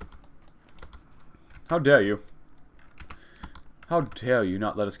 How dare you? How dare you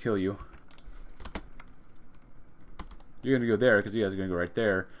not let us kill you? You're going to go there, because you guys are going to go right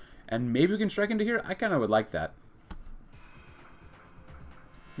there. And maybe we can strike into here? I kind of would like that.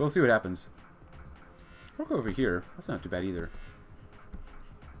 We'll see what happens. We'll go over here. That's not too bad either.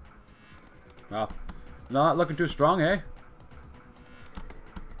 Wow. Not looking too strong, eh?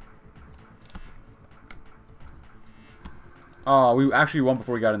 Oh, we actually won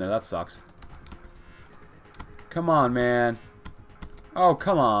before we got in there. That sucks. Come on, man. Oh,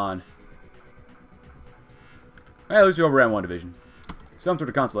 come on. Hey, at least we overran one division. Some sort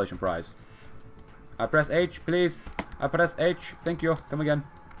of consolation prize. I press H, please. I press H. Thank you. Come again.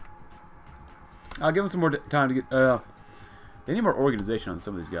 I'll give them some more time to get... they need more organization on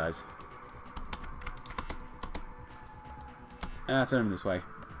some of these guys. Send them this way.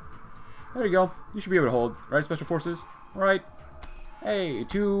 There you go. You should be able to hold. Right, Special Forces? Right. Hey,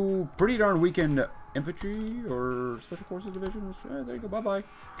 2 pretty darn weakened infantry or Special Forces divisions. There you go. Bye-bye.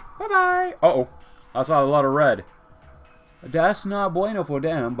 Bye-bye. Uh-oh. I saw a lot of red. That's not bueno for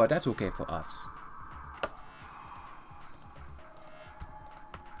them, but that's okay for us.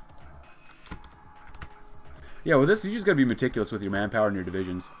 Yeah, with this, you just gotta be meticulous with your manpower and your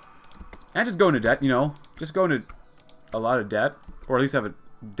divisions. And just go into debt, you know. Just go into a lot of debt. Or at least have a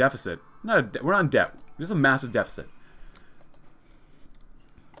deficit. We're not in debt. There's a massive deficit.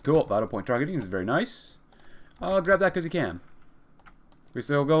 Cool. Battle point targeting is very nice. I'll grab that because you can. We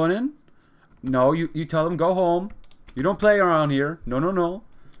still going in? No, you tell them go home. You don't play around here. No, no, no.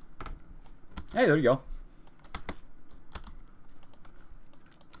 Hey, there you go.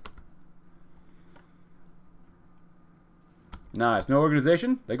 Nice. No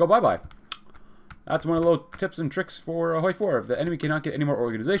organization? They go bye-bye. That's one of the little tips and tricks for Hoi4. If the enemy cannot get any more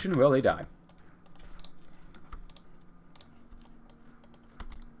organization, well, they die.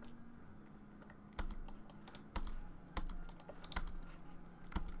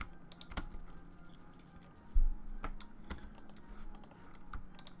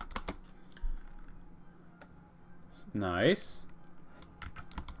 Nice.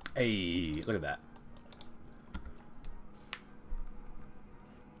 Hey, look at that.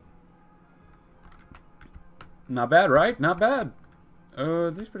 Not bad, right? Not bad.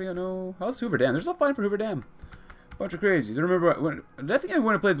 There's pretty good. No, how's Hoover Dam? There's no fight for Hoover Dam. Bunch of crazies. I remember when I think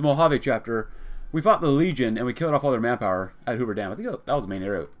when I played the Mojave chapter, we fought the Legion and we killed off all their manpower at Hoover Dam. I think that was the main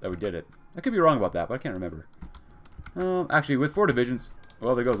area that we did it. I could be wrong about that, but I can't remember. Actually, with 4 divisions,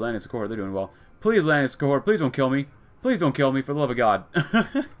 well, there goes Landis Cohort. They're doing well. Please, Landis Cohort, please don't kill me. Please don't kill me, for the love of God.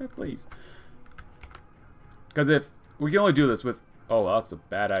 Please. Because if we can only do this with... Oh, well, that's a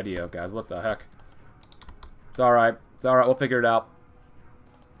bad idea, guys. What the heck? It's alright. It's alright. We'll figure it out.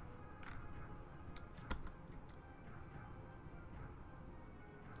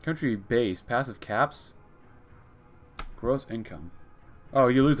 Country base. Passive caps. Gross income. Oh,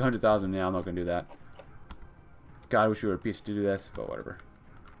 you lose 100,000 now. I'm not going to do that. God, I wish we were a piece to do this, but whatever.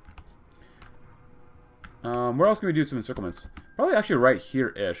 Where else can we do some encirclements? Probably actually right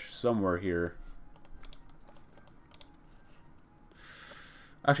here-ish. Somewhere here.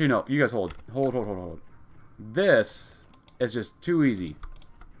 Actually, no. You guys hold. Hold. This is just too easy.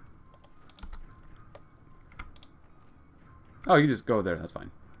 Oh, you just go there. That's fine.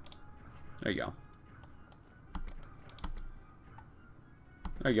 There you go.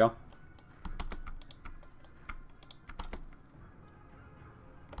 There you go.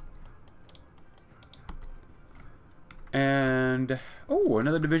 And, oh,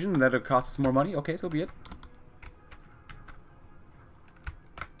 another division that'll cost us more money. Okay, so be it.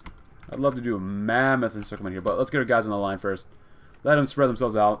 I'd love to do a mammoth encirclement here, but let's get our guys on the line first. Let them spread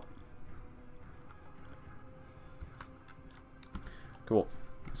themselves out. Cool.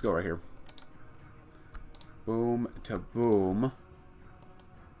 Let's go right here. Boom to boom.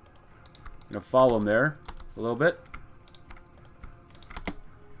 Gonna follow them there a little bit.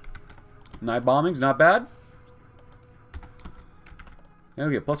 Night bombings, not bad. And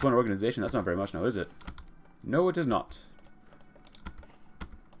we get +1 organization. That's not very much now, is it? No, it is not.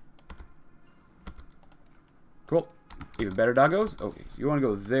 Cool. Even better, doggos. Okay, you want to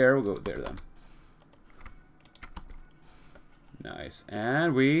go there, we'll go there then. Nice.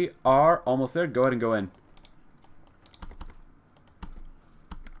 And we are almost there. Go ahead and go in.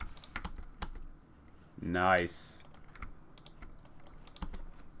 Nice.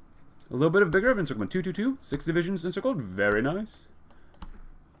 A little bit of bigger of encirclement. 222. 6 divisions encircled. Very nice.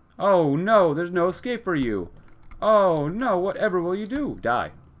 Oh no, there's no escape for you. Oh no, whatever will you do?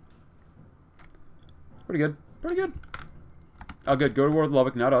 Die. Pretty good. Pretty good. Oh good, go to war with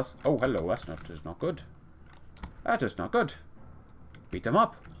Lubbock, not us. Oh hello, that's not good. That is not good. Beat them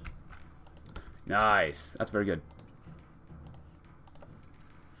up. Nice. That's very good.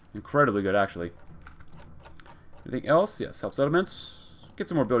 Incredibly good, actually. Anything else? Yes, help settlements. Get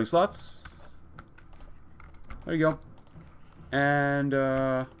some more building slots. There you go. And,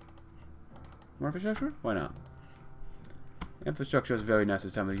 more infrastructure? Why not? Infrastructure is very nice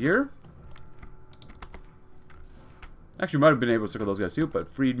this time of the year. Actually, we might have been able to circle those guys too,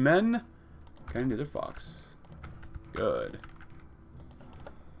 but freedmen. Canyon Desert Fox. Good.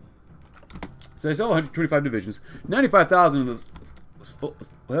 So I saw 125 divisions. 95,000 of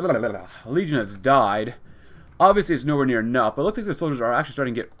the Legion has died. Obviously, it's nowhere near enough, but it looks like the soldiers are actually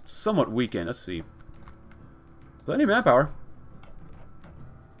starting to get somewhat weakened. Let's see. Plenty of manpower.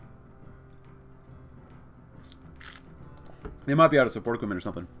 They might be out of support equipment or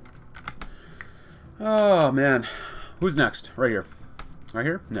something. Oh, man. Who's next? Right here. Right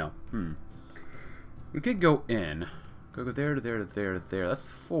here? No. We could go in. Go there to there to there to there.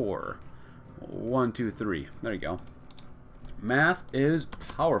 That's 4. 1, 2, 3. There you go. Math is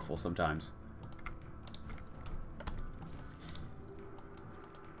powerful sometimes.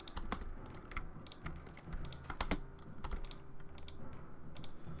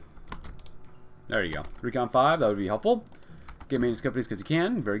 There you go. Recon 5, that would be helpful. Get maintenance companies because you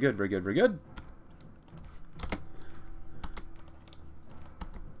can. Very good, very good, very good.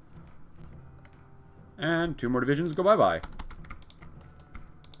 And 2 more divisions go bye-bye.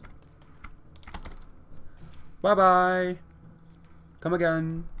 Bye-bye. Come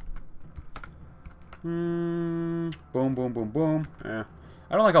again. Boom, boom, boom, boom. I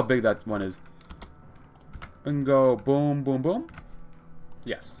don't like how big that one is. And go boom, boom, boom.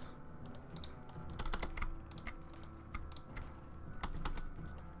 Yes.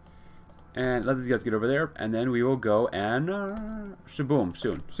 And let these guys get over there, and then we will go and shaboom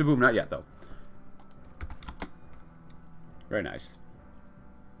soon. Shaboom, not yet though. Very nice.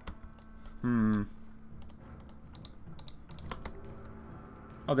 Oh,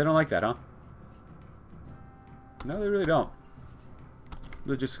 they don't like that, huh? No, they really don't.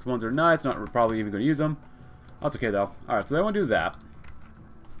 Logistic ones are nice. Not probably even going to use them. That's okay though. All right, so they want to do that.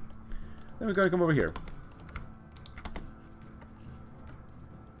 Then we're going to come over here.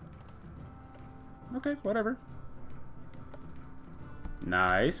 Okay, whatever.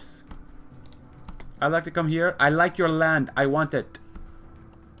 Nice. I'd like to come here. I like your land. I want it.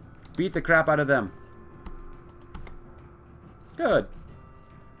 Beat the crap out of them. Good.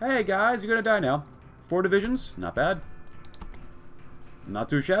 Hey, guys, you're gonna die now. 4 divisions. Not bad. Not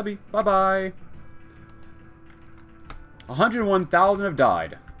too shabby. Bye-bye. 101,000 have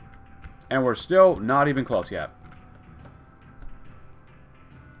died. And we're still not even close yet.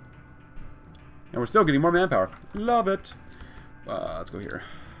 And we're still getting more manpower. Love it. Let's go here.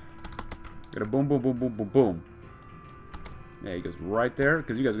 Get a boom, boom, boom, boom, boom, boom. Yeah, he goes right there,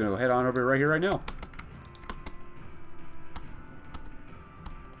 because you guys are going to go head on over right here, right now.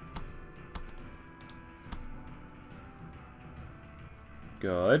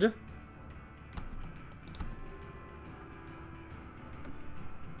 Good.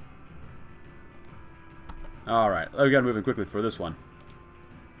 Alright, we got to move in quickly for this one.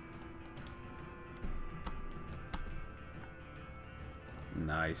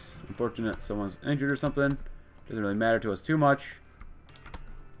 Nice. Unfortunate someone's injured or something. Doesn't really matter to us too much.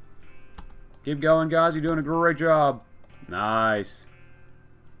 Keep going, guys. You're doing a great job. Nice.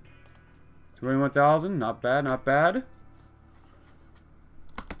 21,000. Not bad, not bad.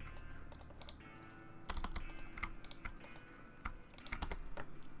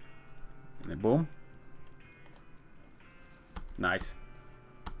 And then boom. Nice.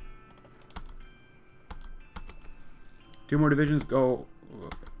 2 more divisions go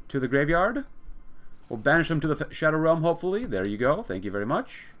to the graveyard. We'll banish them to the Shadow Realm, hopefully. There you go. Thank you very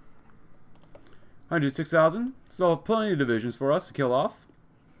much. 106,000. Still plenty of divisions for us to kill off.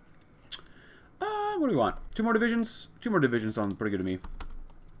 What do we want? 2 more divisions? 2 more divisions sounds pretty good to me.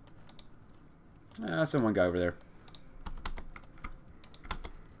 Send one guy over there.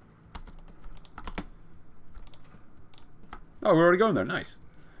 Oh, we're already going there. Nice.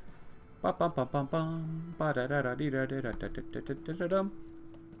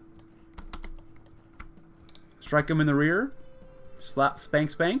 Strike him in the rear. Slap,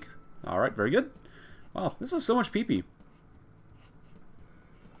 spank, spank. Alright, very good. Wow, this is so much PP.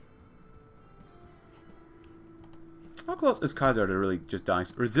 How close is Kaiser to really just dying?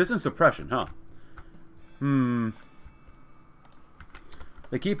 Resistance suppression, huh?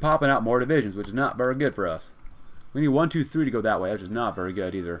 They keep popping out more divisions, which is not very good for us. We need 1, 2, 3 to go that way, which is not very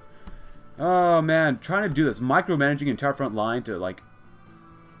good either. Oh man, trying to do this, micromanaging the entire front line to like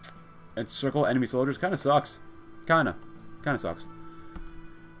encircle enemy soldiers kind of sucks. Kind of sucks.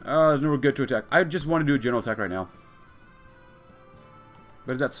 There's nowhere good to attack. I just want to do a general attack right now.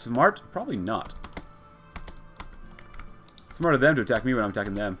 But is that smart? Probably not. Smart of them to attack me when I'm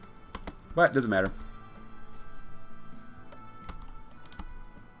attacking them. But it doesn't matter.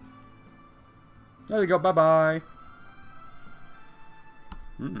 There you go. Bye-bye.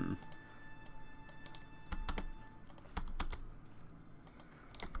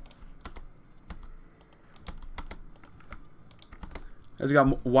 As we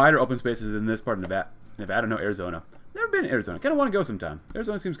got wider open spaces in this part of Nevada, no, Arizona. Never been to Arizona. Kind of want to go sometime.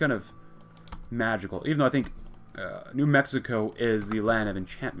 Arizona seems kind of magical, even though I think New Mexico is the land of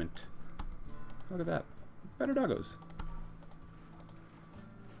enchantment. Look at that. Better doggos.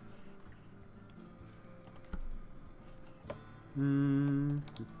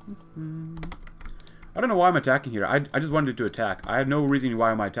 I don't know why I'm attacking here. I just wanted to attack. I have no reason why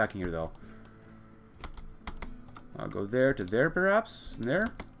I'm attacking here, though. I'll go there to there, perhaps. And there.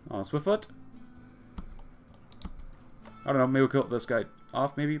 On Swiftfoot. I don't know. Maybe we'll kill this guy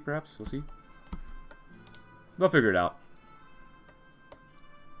off, maybe, perhaps. We'll see. They'll figure it out.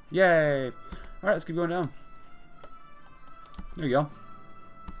 Yay! Alright, let's keep going down. There you go.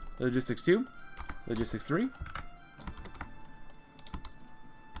 Logistics 2. Logistics 3.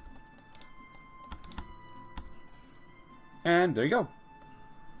 And there you go.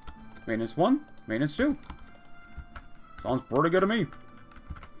 Maintenance 1. Maintenance 2. Sounds pretty good to me.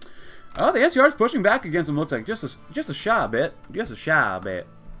 Oh, the NCR's pushing back against them. Looks like just a shy bit. Just a shy bit.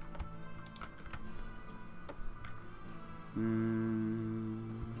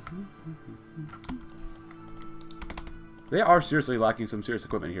 They are seriously lacking some serious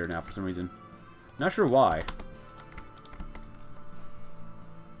equipment here now for some reason. Not sure why.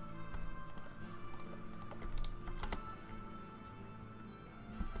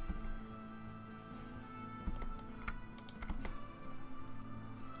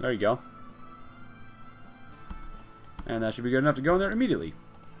 There you go. And that should be good enough to go in there immediately.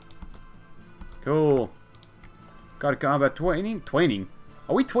 Cool. Got a combat twaining? Twaining?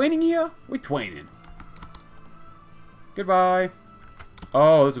 Are we twaining here? We twaining. Goodbye.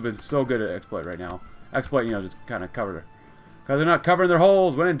 Oh, this has been so good at exploit right now. Exploit, you know, just kind of cover it. Because they're not covering their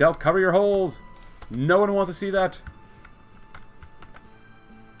holes. When in doubt, cover your holes. No one wants to see that.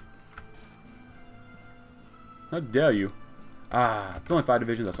 How dare you? Ah, it's only 5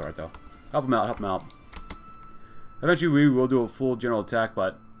 divisions. That's alright, though. Help them out, help them out. Eventually, we will do a full general attack,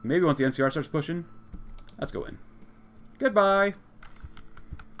 but maybe once the NCR starts pushing, let's go in. Goodbye.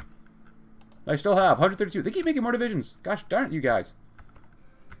 I still have 132. They keep making more divisions. Gosh darn it, you guys.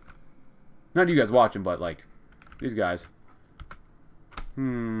 Not you guys watching, but, like, these guys.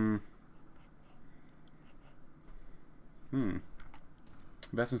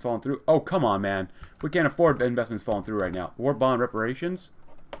 Investments falling through. Oh, come on, man. We can't afford investments falling through right now. War bond reparations.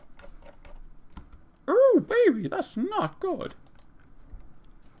 Oh, baby, that's not good.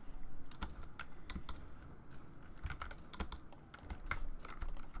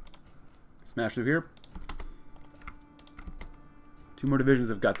 Smash through here. 2 more divisions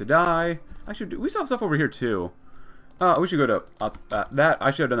have got to die. Actually, we still have stuff over here, too. We should go to that.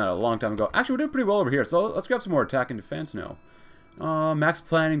 I should have done that a long time ago. Actually, we're doing pretty well over here, so let's grab some more attack and defense now. Max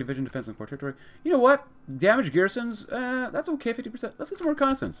planning, division defense, and core territory. You know what? Damage garrisons, that's okay, 50%. Let's get some more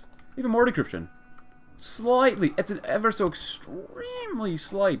reconnaissance. Even more decryption. Slightly. It's an ever so extremely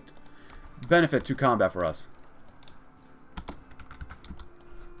slight benefit to combat for us.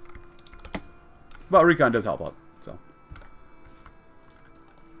 But recon does help out. So,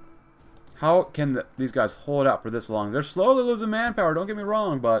 how can these guys hold out for this long? They're slowly losing manpower, don't get me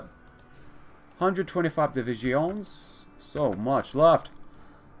wrong, but 125 divisions. So much left.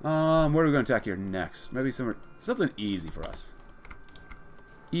 Where are we going to attack here next? Maybe something easy for us.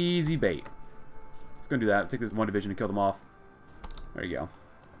 Easy bait. Let's go do that. Take this one division and kill them off. There you go.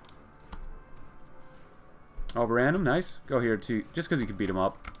 Overran them. Nice. Go here too. Just because you can beat them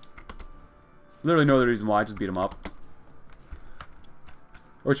up. Literally no other reason why. Just beat them up.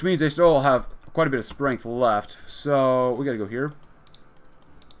 Which means they still have quite a bit of strength left. So we got to go here.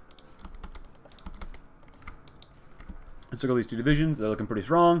 Let's circle these two divisions. They're looking pretty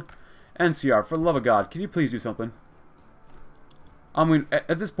strong. NCR, for the love of God, can you please do something? I mean,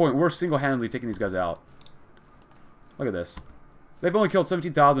 at this point, we're single-handedly taking these guys out. Look at this. They've only killed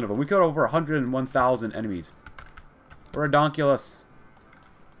 17,000 of them. We killed over 101,000 enemies. We're redonkulous.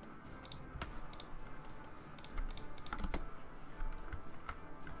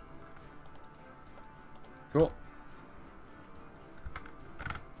 Cool.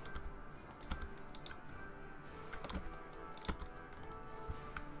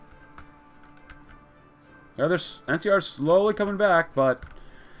 The other NCR is slowly coming back, but...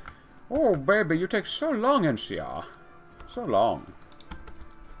 Oh, baby, you take so long, NCR. So long.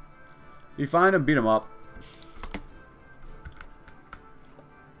 You find him, beat him up.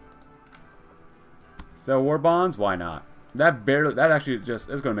 So, war bonds? Why not? That actually just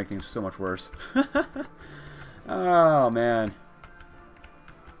is going to make things so much worse. Oh, man.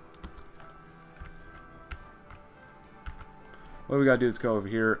 What we got to do is go over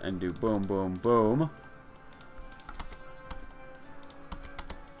here and do boom, boom, boom.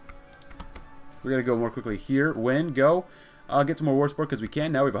 We're going to go more quickly here. Win, go. Get some more war support because we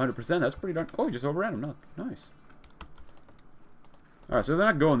can. Now we have 100%. That's pretty darn... Oh, we just overran them. No, nice. Alright, so they're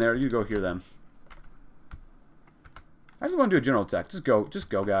not going there. You go here then. I just want to do a general attack. Just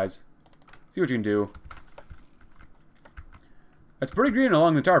go, guys. See what you can do. It's pretty green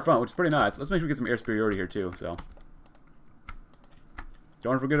along the entire front, which is pretty nice. Let's make sure we get some air superiority here too, so.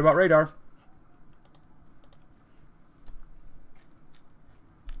 Don't forget about radar.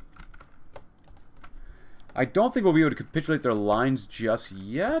 I don't think we'll be able to capitulate their lines just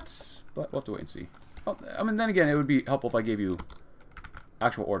yet, but we'll have to wait and see. Oh, I mean, then again, it would be helpful if I gave you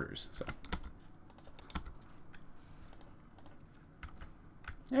actual orders, so.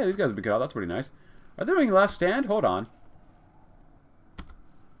 Yeah, these guys will be cut out. That's pretty nice. Are they doing last stand? Hold on.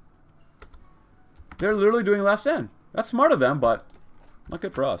 They're literally doing last stand. That's smart of them, but not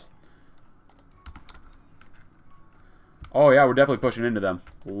good for us. Oh, yeah, we're definitely pushing into them.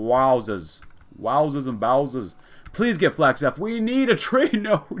 Wowzers. Wowzers and bowzers. Please get Flagstaff. We need a trade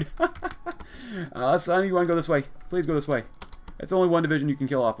node. Son, you want to go this way? Please go this way. It's only one division you can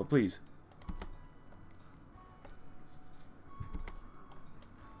kill off, but please.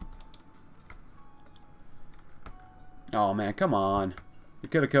 Oh, man, come on. You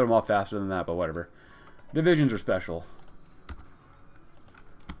could have killed them off faster than that, but whatever. Divisions are special.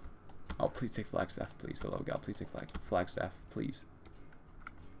 Oh, please take Flagstaff. Please, for the love of God, please take Flagstaff. Please.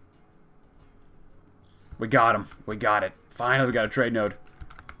 We got him. We got it. Finally, we got a trade node.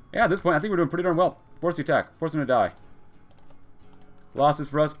 Yeah, at this point, I think we're doing pretty darn well. Force the attack. Force them to die. Losses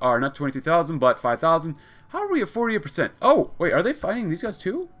for us are not 22,000, but 5,000. How are we at 48%? Oh, wait, are they fighting these guys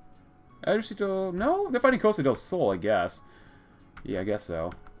too? No, they're fighting Costa del Sol, I guess. Yeah, I guess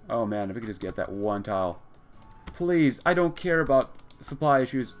so. Oh, man, if we could just get that one tile. Please, I don't care about supply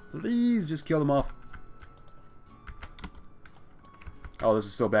issues. Please, just kill them off. Oh, this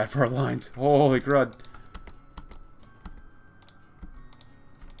is so bad for our lines. Holy crud.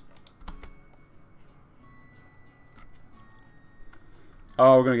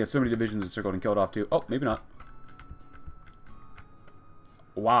 Oh, we're going to get so many divisions encircled and killed off, too. Oh, maybe not.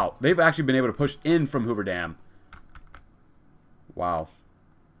 Wow. They've actually been able to push in from Hoover Dam. Wow.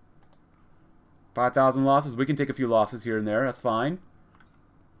 5,000 losses. We can take a few losses here and there. That's fine.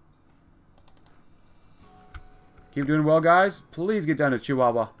 Keep doing well, guys. Please get down to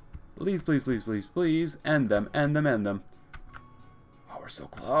Chihuahua. Please, please, please, please, please. End them, end them, end them. Oh, we're so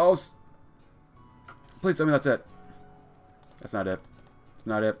close. Please tell me that's it. That's not it. It's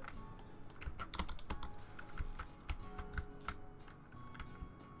not it.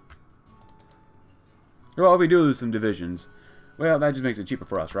 Well, we do lose some divisions. Well, that just makes it cheaper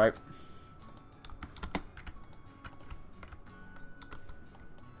for us, right?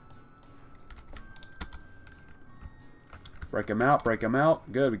 Break them out, break them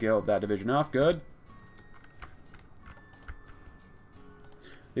out. Good, we killed that division off. Good.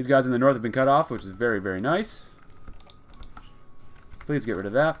 These guys in the north have been cut off, which is very, very nice. Please get rid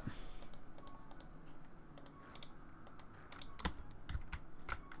of that.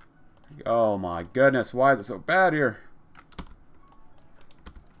 Oh my goodness, why is it so bad here?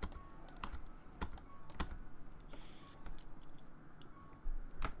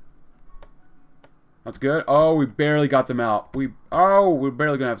 That's good. Oh, we barely got them out. We're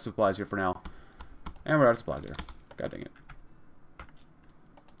barely gonna have supplies here for now. And we're out of supplies here. God dang it.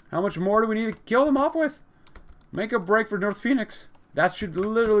 How much more do we need to kill them off with? Make a break for North Phoenix. That should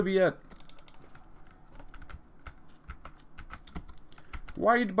literally be it.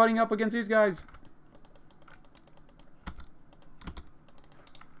 Why are you butting up against these guys?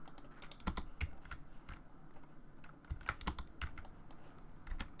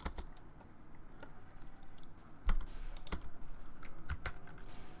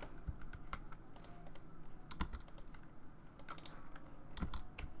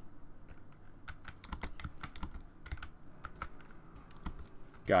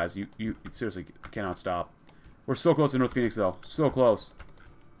 Guys, you seriously cannot stop. We're so close to North Phoenix, though. So close.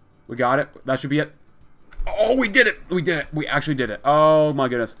 We got it. That should be it. Oh, we did it! We did it! We actually did it. Oh, my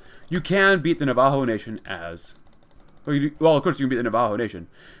goodness. You can beat the Navajo Nation as... Well, of course you can beat the Navajo Nation.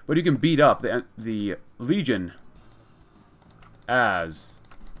 But you can beat up the Legion as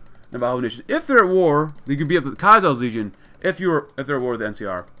Navajo Nation. If they're at war, you can beat up the Kaiser's Legion if they're at war with the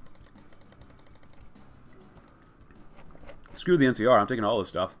NCR. Screw the NCR, I'm taking all this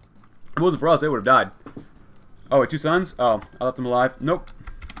stuff. If it wasn't for us, they would have died. Oh, wait, 2 sons? Oh, I left them alive. Nope.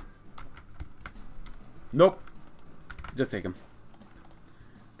 Nope. Just take them.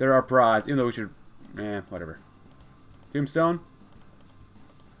 They're our prize, even though we should... whatever. Tombstone?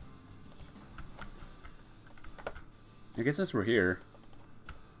 I guess since we're here...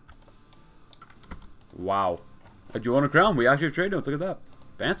 Wow. A jewel and a crown. We actually have trade notes. Look at that.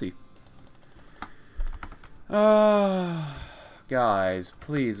 Fancy. Guys,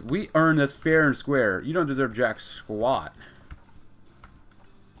 please. We earned this fair and square. You don't deserve jack squat.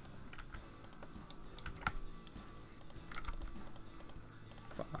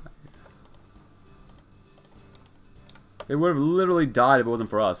 They would have literally died if it wasn't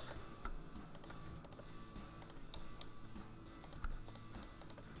for us.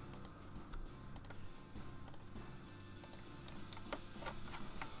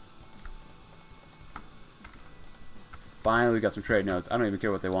 Finally, we got some trade notes. I don't even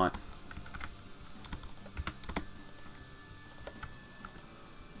care what they want.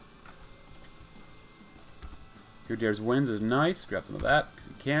 Who Dares Wins is nice. Grab some of that, because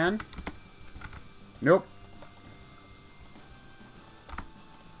he can. Nope.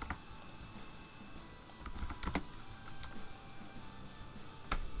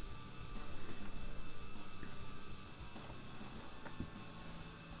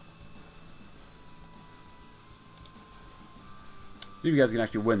 See if you guys can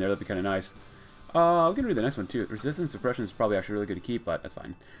actually win there. That'd be kind of nice. I'm going to read the next one, too. Resistance suppression is probably actually really good to keep, but that's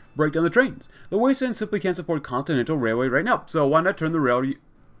fine. Break down the trains. The wasteland simply can't support Continental Railway right now, so why not turn the rail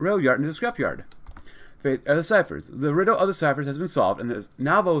yard into a scrapyard? Fate of the ciphers. The riddle of the ciphers has been solved, and the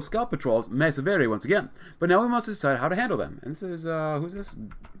Navajo scout patrols may severe once again. But now we must decide how to handle them. And this is, who's this?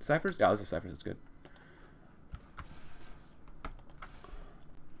 Ciphers? Yeah, this is ciphers. That's good.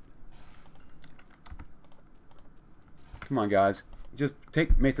 Come on, guys. Just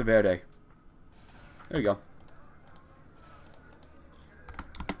take Mesa Verde. There you go.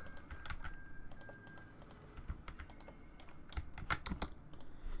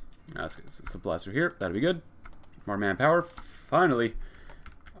 Let's get some blaster here. That'll be good. More manpower. Finally.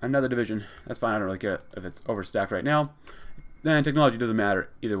 Another division. That's fine. I don't really care if it's overstacked right now. Then technology doesn't matter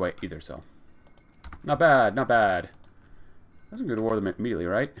either way either, so. Not bad. Not bad. Doesn't go to war with them immediately,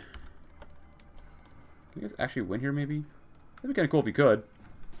 right? Can you guys actually win here, maybe? That'd be kind of cool if you could.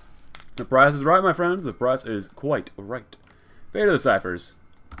 The price is right, my friends. The price is quite right. Fate of the ciphers.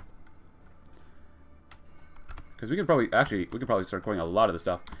 Because we can probably start recording a lot of this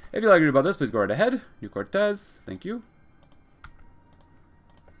stuff. If you like to read about this, please go right ahead. New Cortez, thank you.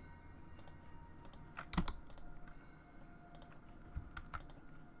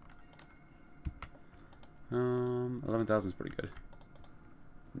 $11,000 is pretty good.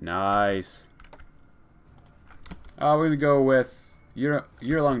 Nice. We're gonna go with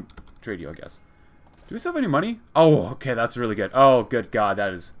year-long trade deal, I guess. Do we still have any money? Oh, okay, that's really good. Oh, good God,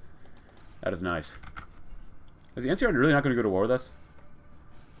 that is nice. Is the NCR really not gonna go to war with us?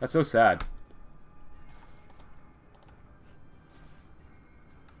 That's so sad.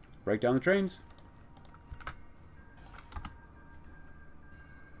 Break down the trains.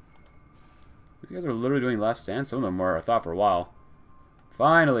 These guys are literally doing last stand. Some of them were, I thought, for a while.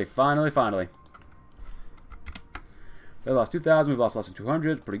 Finally, finally, finally. They lost 2,000. We've lost less than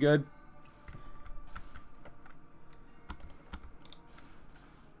 200. Pretty good.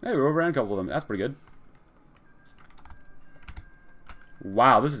 Hey, we overran a couple of them. That's pretty good.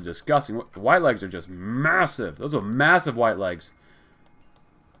 Wow, this is disgusting. White legs are just massive. Those are massive white legs.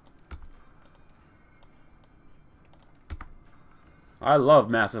 I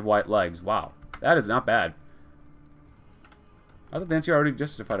love massive white legs. Wow. That is not bad. I thought the NCR already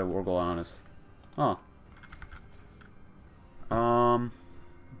justified a war goal on us. Huh.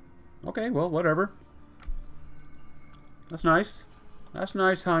 Okay, well, whatever. That's nice. That's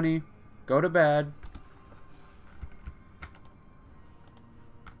nice, honey. Go to bed.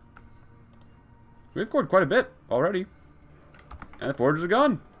 We've scored quite a bit already. And the foragers are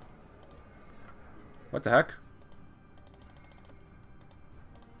gone. What the heck?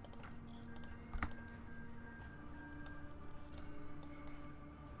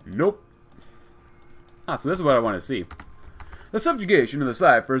 Nope. Ah, so this is what I want to see. The subjugation of the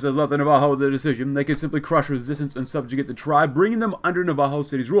ciphers has left the Navajo with the decision they could simply crush resistance and subjugate the tribe, bringing them under Navajo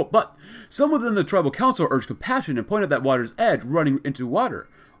City's rule. But some within the tribal council urged compassion and pointed at water's edge running into water,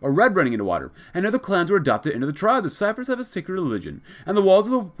 or red running into water, and other clans were adopted into the tribe. The ciphers have a sacred religion, and the walls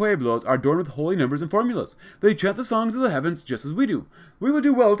of the pueblos are adorned with holy numbers and formulas. They chant the songs of the heavens just as we do. We will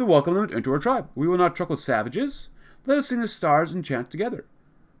do well to welcome them into our tribe. We will not truck with savages. Let us sing the stars and chant together.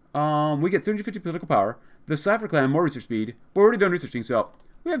 We get 350 political power. The Cipher Clan, more research speed. We're already done researching, so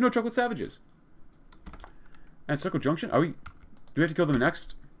we have no trouble with savages. And Circle Junction, do we have to kill them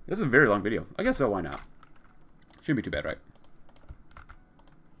next? This is a very long video. I guess so, why not? Shouldn't be too bad, right?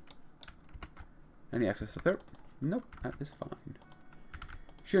 Any access up there? Nope, that is fine.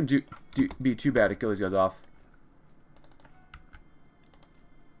 Shouldn't be too bad to kill these guys off.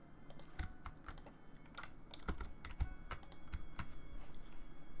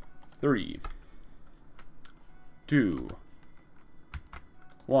 Three. 2,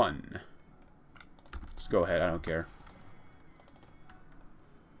 1. Just go ahead, I don't care.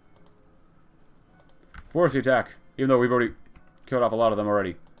 Force the attack, even though we've already killed off a lot of them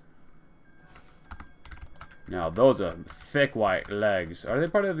already. Now, those are thick white legs. Are they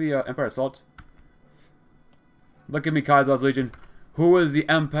part of the Empire Assault? Look at me, Kaiser's Legion. Who is the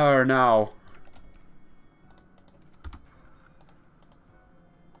Emperor now?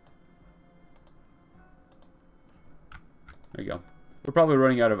 There you go. We're probably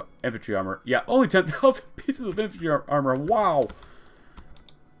running out of infantry armor. Yeah, only 10,000 pieces of infantry armor. Wow.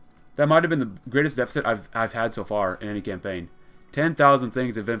 That might have been the greatest deficit I've had so far in any campaign. 10,000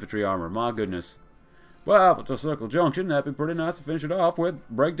 things of infantry armor. My goodness. Well, to Circle Junction, that'd be pretty nice to finish it off with.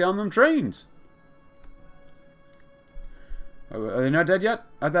 Break down them trains. Are they not dead yet?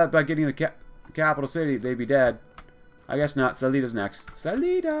 I thought by getting the capital city, they'd be dead. I guess not. Salida's next.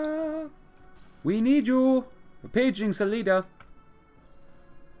 Salida! We need you! We're paging Salida.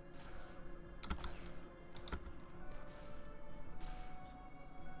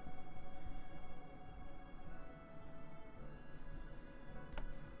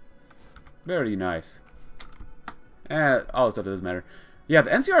 Very nice. All this stuff doesn't matter. Yeah, the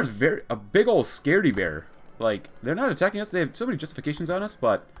NCR is a big old scaredy bear. Like, they're not attacking us. They have so many justifications on us,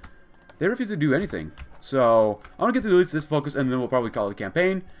 but they refuse to do anything. So, I want to get through at least this focus, and then we'll probably call it a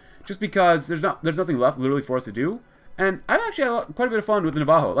campaign. Just because there's nothing left literally for us to do. And I've actually had quite a bit of fun with the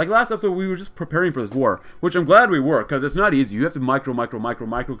Navajo. Like last episode, we were just preparing for this war, which I'm glad we were, because it's not easy. You have to micro,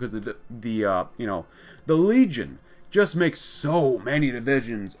 because the Legion just makes so many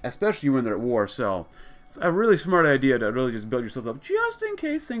divisions, especially when they're at war. So it's a really smart idea to really just build yourself up, just in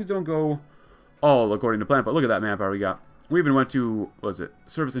case things don't go all according to plan. But look at that manpower we got. We even went to, what was it,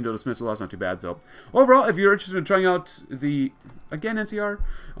 service until dismissal. That's not too bad. So overall, if you're interested in trying out the, again, NCR,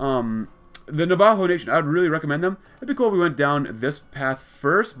 the Navajo Nation, I would really recommend them. It'd be cool if we went down this path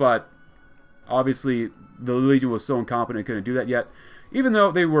first, but obviously the Legion was so incompetent it couldn't do that yet. Even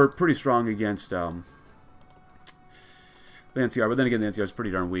though they were pretty strong against the NCR, but then again, the NCR is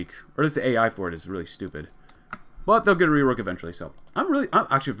pretty darn weak. Or at least the AI for it is really stupid. But they'll get a rework eventually. So I'm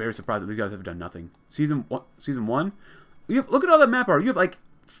actually very surprised that these guys have done nothing. Season 1. Look at all that manpower. You have like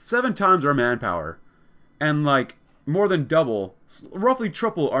 7 times our manpower, and like more than double, roughly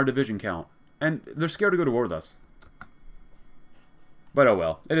triple our division count. And they're scared to go to war with us. But oh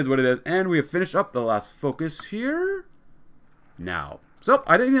well, it is what it is. And we have finished up the last focus here now. So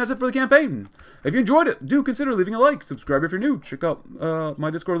I think that's it for the campaign. If you enjoyed it, do consider leaving a like, subscribe if you're new, check out my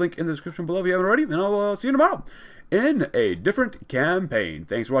Discord link in the description below if you haven't already, and I'll see you tomorrow in a different campaign.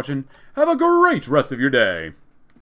 Thanks for watching. Have a great rest of your day.